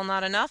 that's still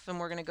not enough, and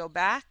we're going to go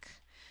back.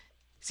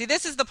 See,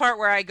 this is the part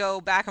where I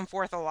go back and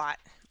forth a lot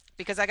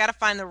because I got to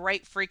find the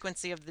right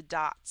frequency of the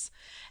dots.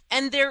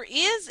 And there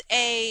is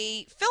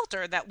a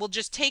filter that will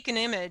just take an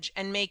image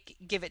and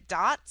give it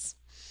dots,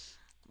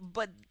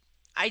 but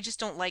I just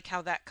don't like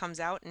how that comes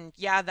out. And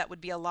yeah, that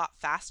would be a lot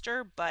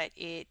faster, but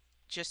it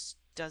just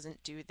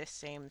doesn't do the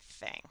same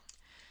thing.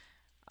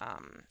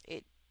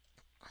 It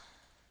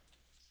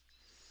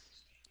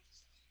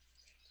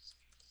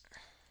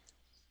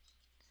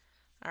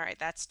All right,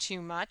 that's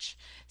too much.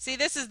 See,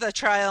 this is the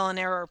trial and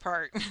error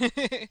part. Yeah,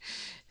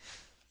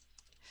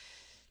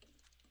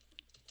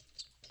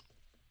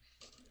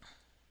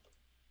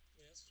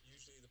 that's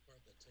usually the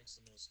part that takes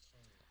the most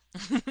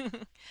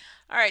time.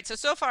 All right,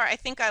 so far I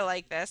think I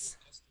like You have to this.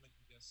 estimate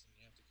and guess,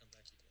 and you have to come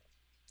back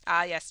again.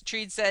 Ah, yes,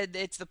 Treed said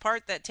it's the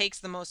part that takes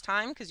the most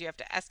time because you have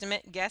to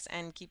estimate, guess,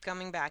 and keep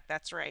coming back.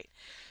 That's right.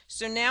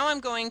 So now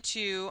I'm going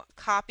to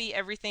copy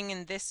everything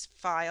in this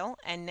file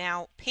and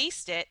now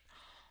paste it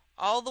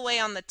all the way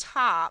on the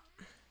top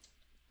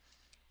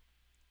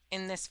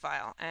in this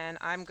file. And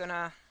I'm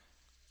gonna,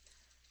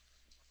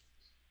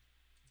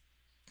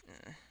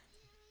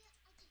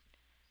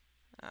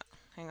 uh,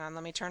 hang on,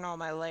 let me turn all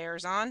my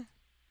layers on.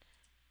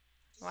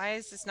 Why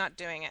is this not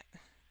doing it?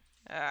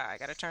 I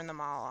gotta turn them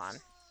all on.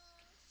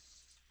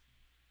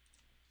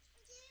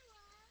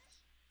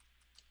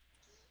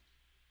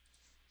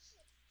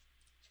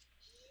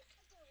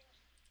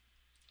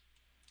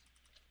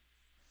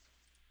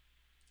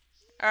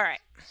 All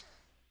right.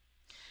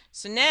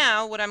 So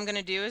now what I'm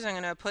gonna do is I'm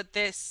gonna put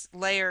this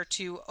layer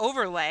to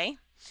overlay.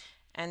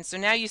 And so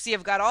now you see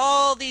I've got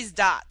all these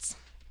dots.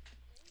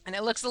 And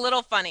it looks a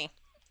little funny.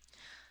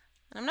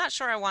 I'm not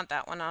sure I want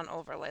that one on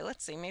overlay.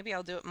 Let's see, maybe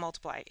I'll do it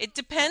multiply. It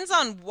depends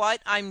on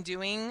what I'm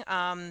doing.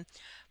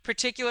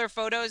 Particular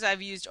photos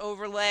I've used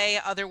overlay,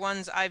 other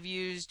ones I've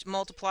used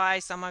multiply,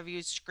 some I've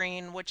used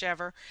screen,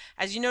 whichever.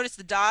 As you notice,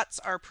 the dots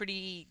are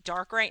pretty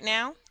dark right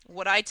now.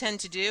 What I tend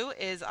to do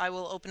is I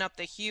will open up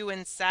the hue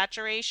and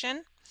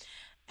saturation,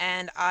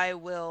 and I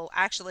will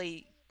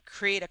actually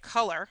create a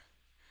color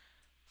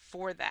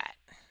for that,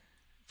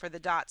 for the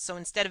dots. So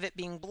instead of it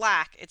being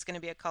black, it's going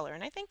to be a color.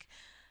 And I think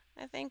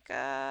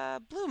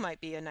blue might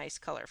be a nice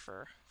color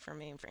for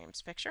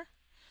Mainframe's picture.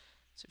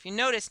 So if you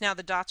notice now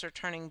the dots are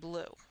turning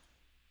blue.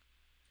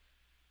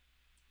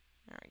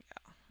 There we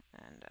go.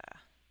 And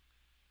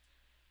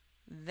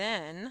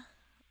then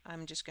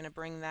I'm just going to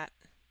bring that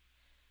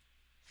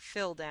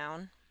fill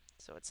down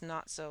so it's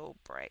not so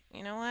bright.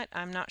 You know what?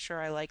 I'm not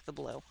sure I like the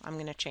blue. I'm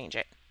going to change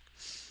it.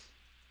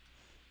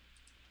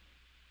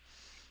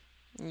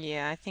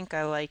 Yeah, I think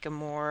I like a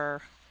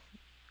more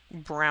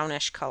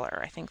brownish color.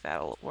 I think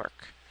that'll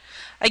work.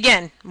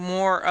 Again,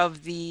 more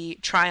of the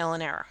trial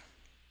and error.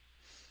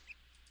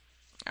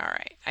 All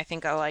right, I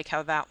think I like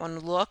how that one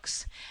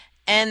looks.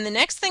 And the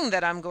next thing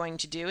that I'm going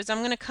to do is I'm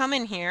going to come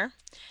in here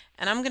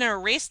and I'm going to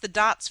erase the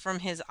dots from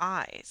his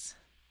eyes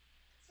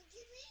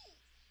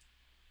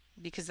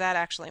because that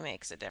actually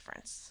makes a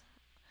difference.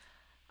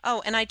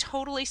 Oh, and I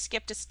totally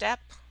skipped a step.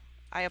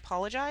 I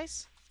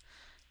apologize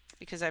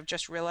because I've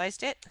just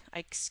realized it.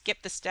 I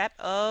skipped the step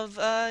of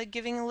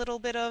giving a little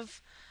bit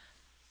of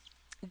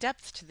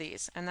depth to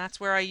these, and that's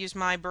where I use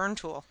my burn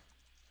tool.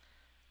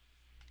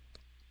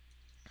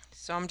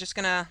 So I'm just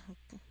going to,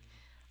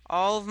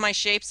 all of my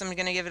shapes, I'm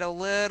going to give it a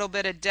little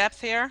bit of depth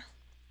here.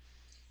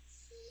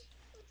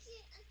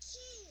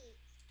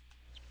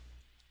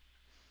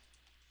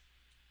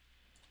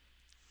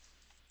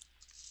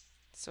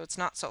 So it's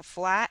not so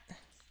flat.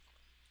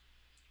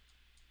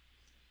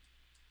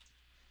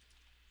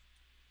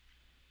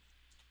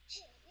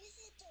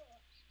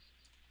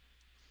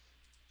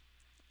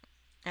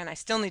 And I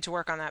still need to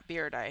work on that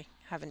beard. I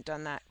haven't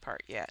done that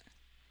part yet.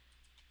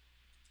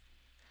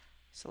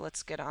 So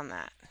let's get on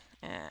that.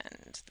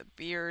 And the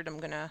beard, I'm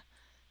going to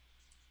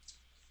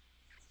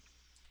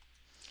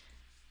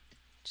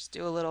just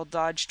do a little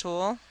dodge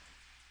tool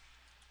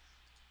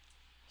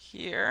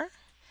here.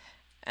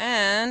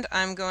 And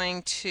I'm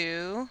going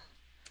to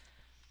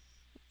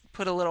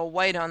put a little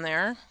white on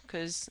there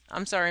because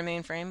I'm sorry,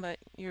 Mainframe, but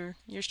you're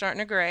starting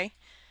to gray,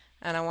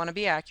 and I want to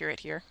be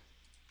accurate here.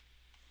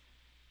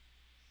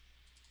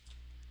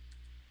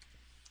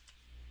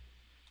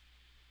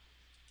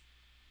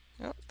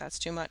 Oh, that's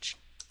too much.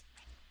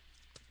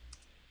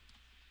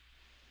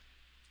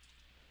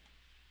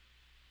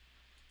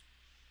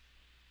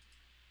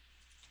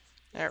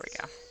 There we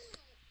go.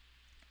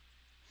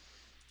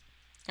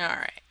 All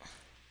right.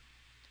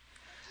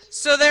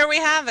 So there we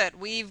have it.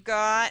 We've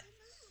got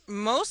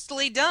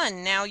mostly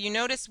done. Now you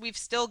notice we've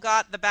still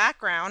got the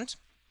background.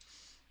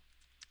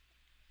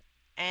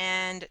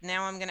 And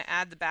now I'm going to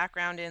add the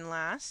background in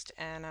last,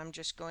 and I'm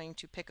just going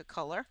to pick a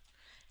color,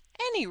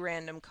 any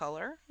random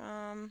color.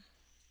 I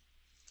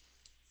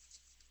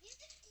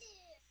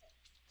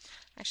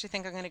actually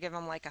think I'm going to give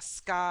them like a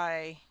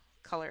sky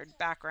colored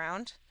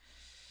background.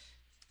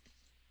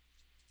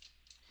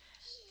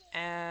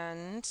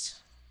 And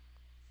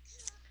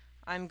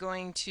I'm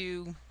going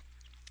to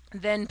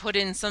then put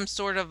in some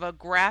sort of a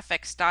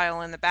graphic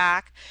style in the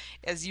back.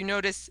 As you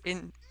notice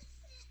in,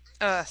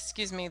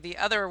 excuse me, the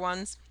other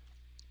ones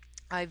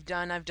I've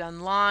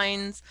done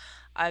lines,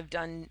 I've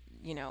done,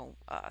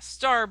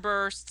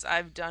 starbursts,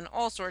 I've done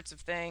all sorts of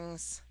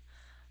things.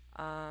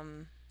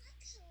 Um,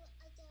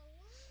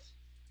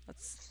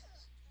 let's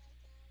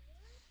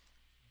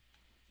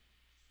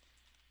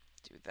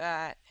do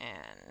that,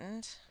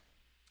 and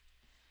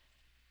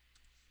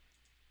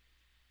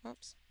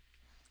oops.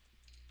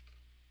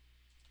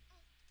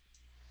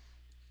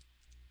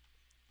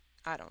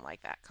 I don't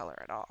like that color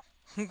at all.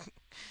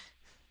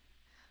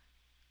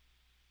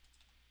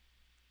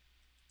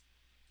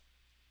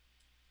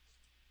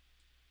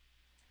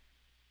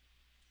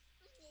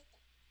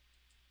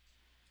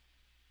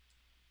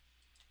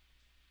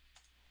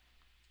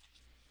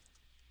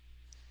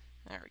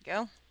 There we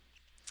go.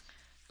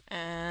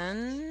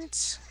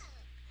 And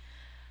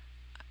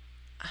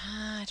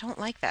I don't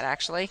like that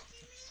actually.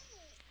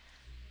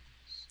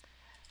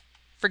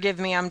 Forgive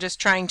me, I'm just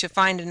trying to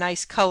find a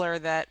nice color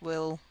that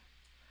will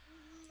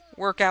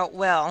work out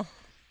well.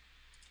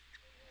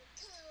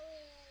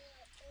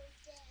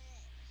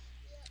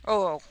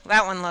 Oh,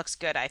 that one looks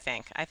good, I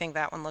think. I think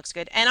that one looks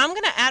good. And I'm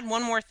going to add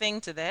one more thing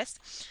to this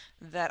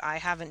that I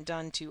haven't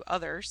done to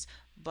others,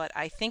 but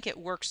I think it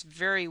works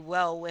very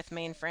well with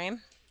mainframe.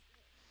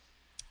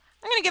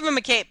 I'm going to give him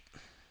a cape.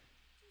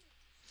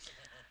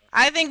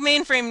 I think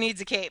mainframe needs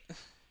a cape.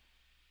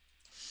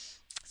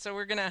 So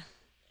we're going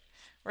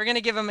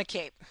to give him a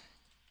cape.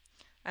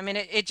 I mean,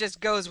 it just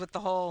goes with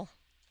the whole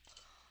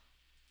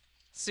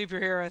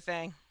superhero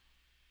thing.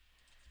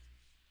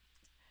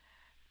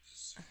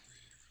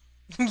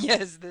 The superhero.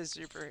 Yes, the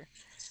superhero. Dark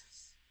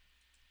nemesis.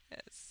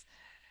 Yes.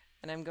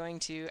 And I'm going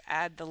to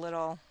add the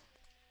little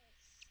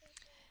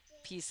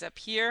piece up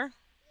here.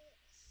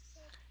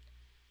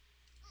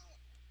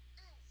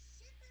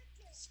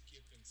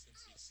 Skipping since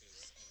he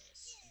says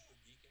super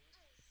geek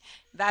out.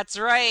 That's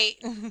right.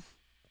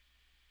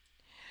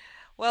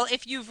 Well,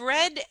 if you've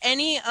read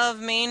any of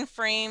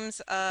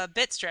Mainframe's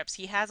bit strips,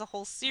 he has a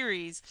whole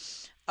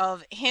series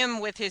of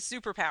him with his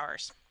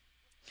superpowers,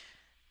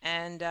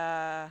 and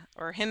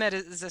or him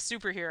as a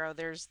superhero.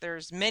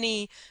 There's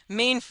many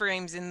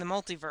Mainframes in the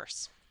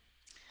multiverse,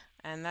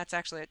 and that's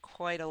actually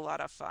quite a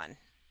lot of fun.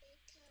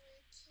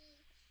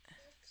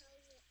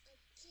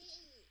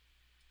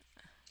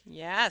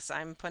 Yes,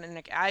 I'm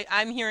putting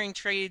I'm hearing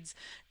Trade's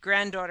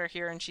granddaughter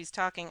here, and she's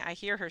talking. I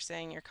hear her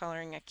saying you're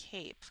coloring a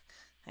cape.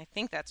 I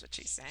think that's what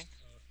she's She's saying.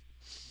 color.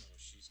 No,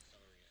 she's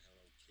coloring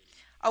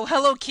a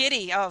Hello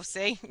Kitty. Oh, Hello Kitty. Oh,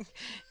 see? Yes.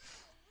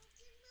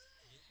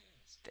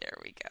 There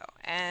we go.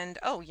 And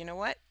oh, you know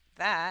what?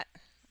 That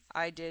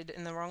I did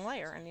in the wrong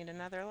layer. I need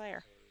another Different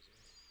layer. colors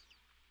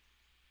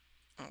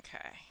in it.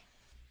 Okay.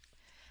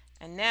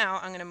 And now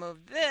I'm going to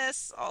move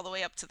this all the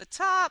way up to the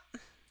top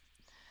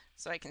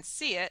so I can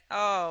see it.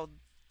 Oh,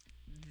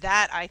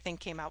 that I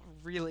think came out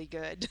really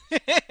good.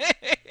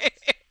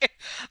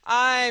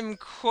 I'm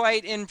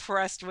quite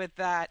impressed with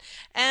that.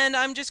 And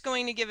I'm just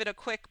going to give it a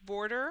quick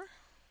border.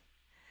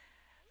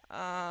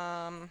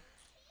 I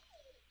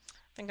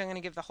think I'm going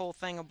to give the whole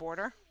thing a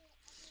border.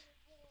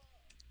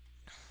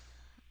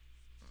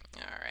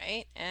 All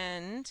right.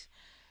 And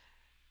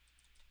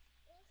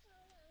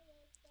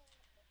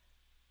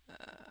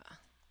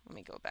let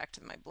me go back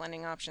to my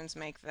blending options,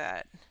 make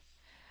that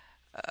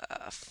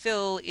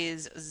fill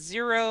is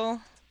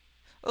 0.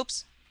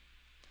 Oops,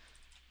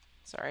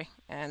 sorry.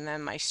 And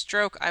then my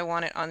stroke, I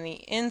want it on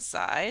the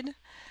inside.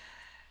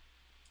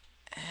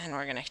 And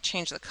we're going to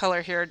change the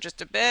color here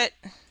just a bit.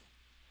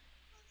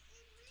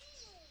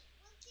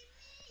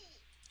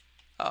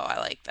 Oh, I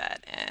like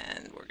that.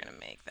 And we're going to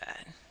make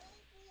that.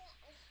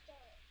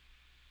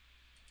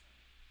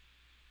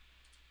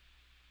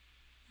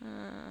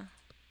 Uh,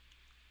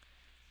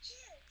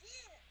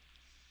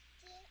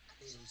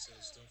 Hulu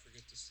says don't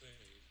forget to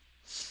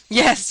save.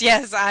 yes,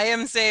 yes, I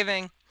am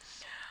saving.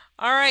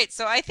 All right,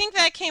 so I think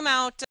that came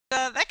out.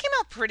 That came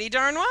out pretty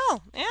darn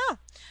well. Yeah,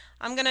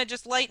 I'm gonna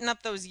just lighten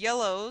up those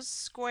yellows,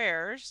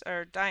 squares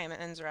or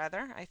diamonds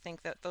rather. I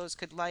think that those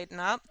could lighten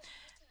up,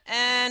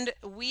 and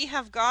we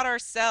have got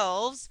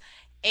ourselves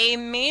a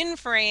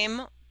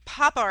mainframe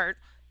pop art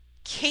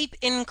cape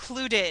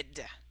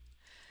included.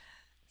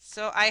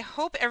 So I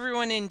hope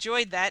everyone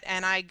enjoyed that,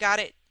 and I got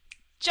it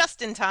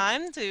just in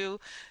time to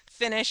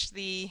finish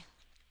the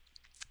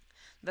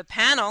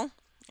panel.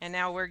 And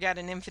now we're got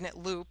an infinite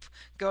loop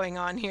going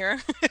on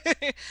here.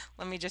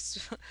 Let me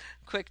just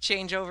quick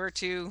change over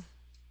to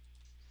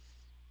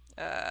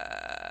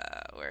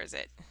where is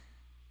it?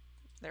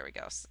 There we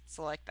go.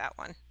 Select that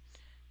one.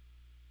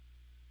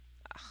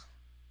 Ugh,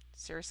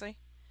 seriously?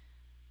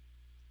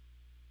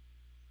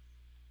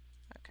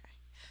 Okay.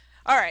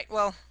 All right.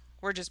 Well,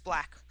 we're just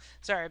black.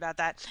 Sorry about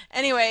that.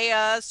 Anyway,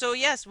 so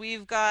yes,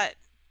 we've got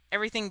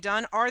everything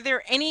done. Are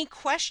there any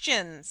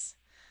questions?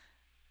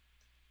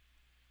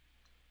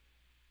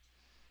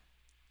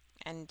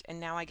 And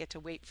now I get to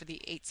wait for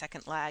the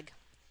 8-second lag.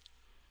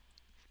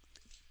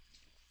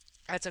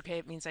 That's okay.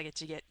 It means I get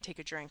to take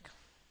a drink.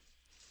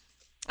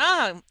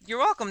 Ah, you're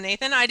welcome,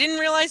 Nathan. I didn't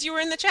realize you were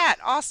in the chat.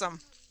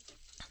 Awesome.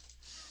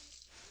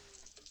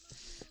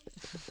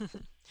 Yeah, I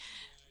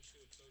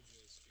should have told you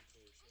as people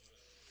were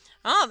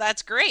showing up. Oh,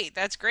 that's great.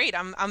 That's great.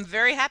 I'm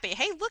very happy.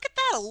 Hey, look at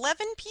that.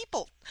 11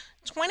 people.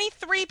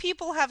 23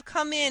 people have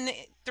come in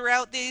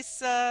throughout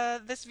this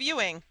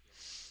viewing.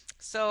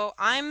 So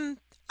I'm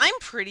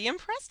pretty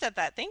impressed at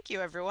that. Thank you,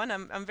 everyone.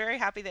 I'm very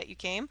happy that you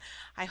came.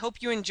 I hope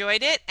you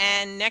enjoyed it,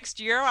 and next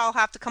year I'll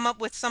have to come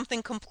up with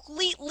something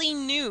completely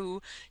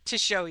new to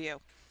show you.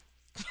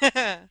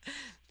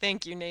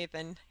 Thank you,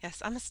 Nathan.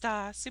 Yes, I'm a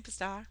star,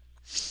 superstar.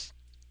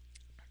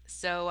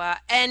 So,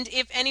 and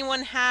if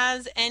anyone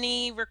has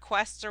any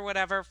requests or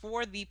whatever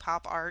for the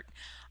pop art,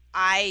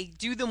 I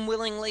do them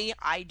willingly.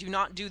 I do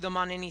not do them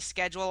on any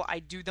schedule. I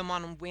do them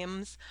on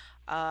whims.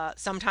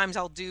 Sometimes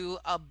I'll do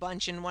a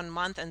bunch in 1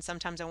 month, and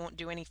sometimes I won't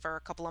do any for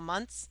a couple of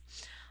months.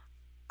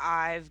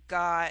 I've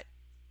got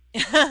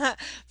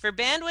for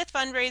bandwidth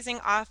fundraising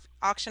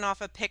auction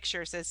off a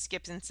picture, says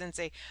Skips and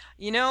Sensei.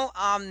 You know,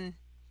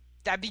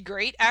 that'd be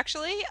great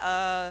actually.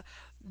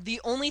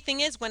 The only thing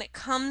is, when it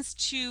comes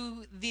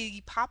to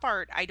the pop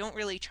art, I don't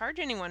really charge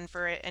anyone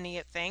for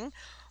anything.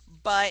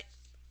 But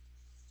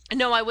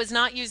no, I was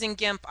not using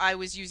GIMP. I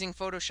was using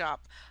Photoshop.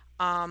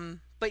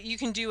 But you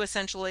can do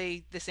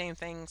essentially the same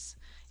things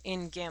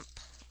in GIMP,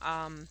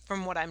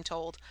 from what I'm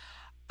told.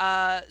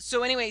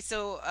 So anyway,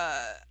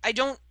 I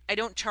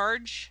don't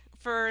charge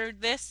for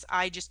this.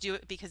 I just do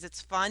it because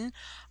it's fun.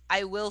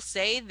 I will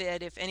say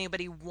that if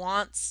anybody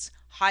wants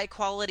high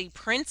quality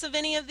prints of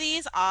any of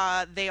these,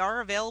 they are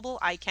available.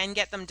 I can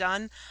get them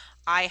done.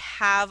 I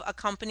have a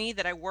company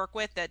that I work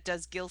with that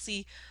does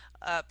Gilsey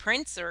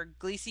prints, or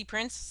Gleesy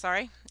prints.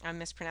 Sorry, I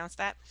mispronounced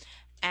that.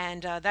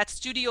 And that's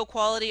studio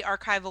quality,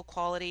 archival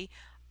quality.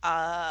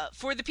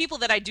 For the people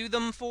that I do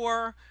them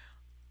for,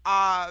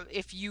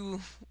 if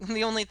you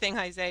the only thing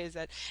I say is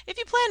that if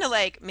you plan to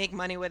like make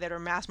money with it or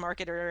mass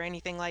market or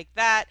anything like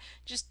that,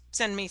 just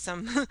send me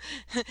some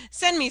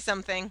send me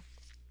something.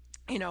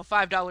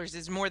 $5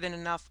 is more than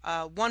enough.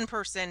 One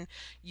person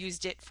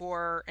used it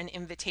for an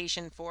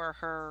invitation for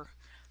her,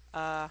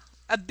 uh,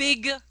 a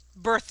big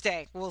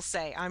birthday, we'll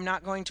say. I'm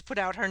not going to put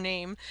out her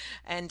name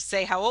and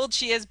say how old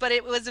she is, but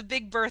it was a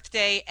big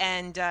birthday,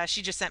 and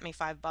she just sent me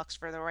 $5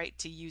 for the right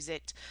to use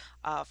it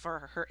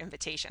for her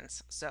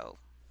invitations. So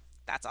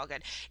that's all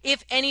good.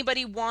 If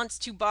anybody wants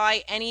to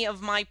buy any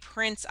of my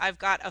prints, I've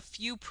got a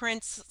few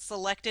prints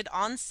selected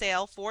on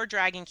sale for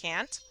Dragon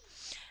Cant.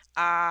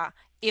 Uh,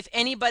 if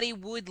anybody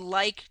would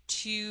like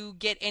to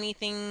get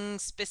anything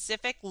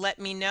specific, let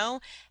me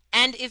know.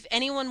 And if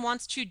anyone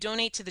wants to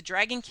donate to the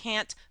Dragon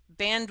Cant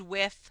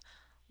bandwidth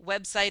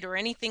website or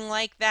anything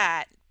like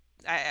that,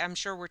 I'm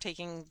sure we're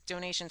taking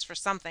donations for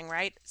something,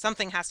 right?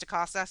 Something has to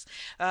cost us.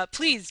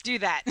 Please do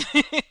that.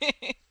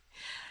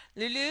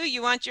 Lulu,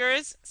 you want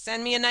yours?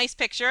 Send me a nice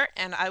picture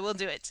and I will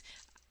do it.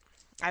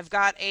 I've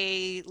got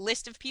a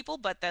list of people,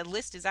 but the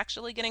list is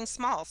actually getting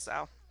small,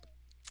 so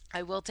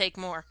I will take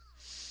more.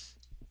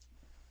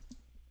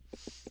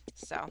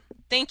 So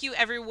thank you,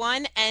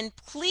 everyone. And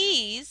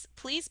please,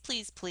 please,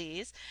 please,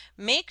 please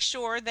make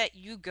sure that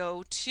you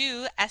go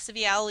to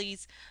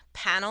Esviali's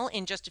panel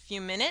in just a few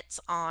minutes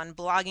on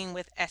blogging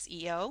with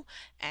SEO.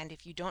 And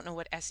if you don't know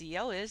what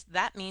SEO is,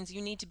 that means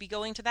you need to be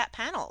going to that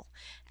panel.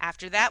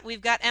 After that,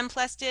 we've got M.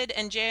 Plested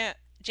and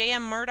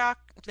JM Murdoch,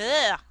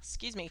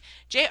 excuse me,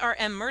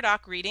 JRM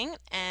Murdoch reading,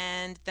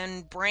 and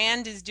then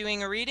Brand is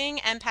doing a reading,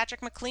 and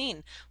Patrick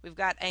McLean. We've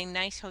got a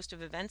nice host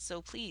of events,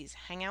 so please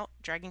hang out.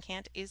 Dragon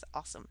Cant is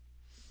awesome.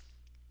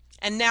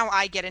 And now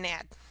I get an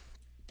ad.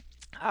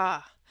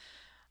 Ah,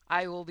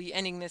 I will be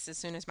ending this as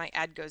soon as my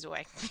ad goes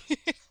away.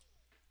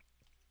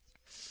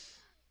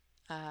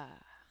 uh,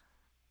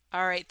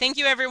 all right. Thank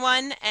you,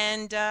 everyone.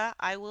 And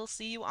I will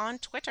see you on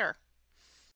Twitter.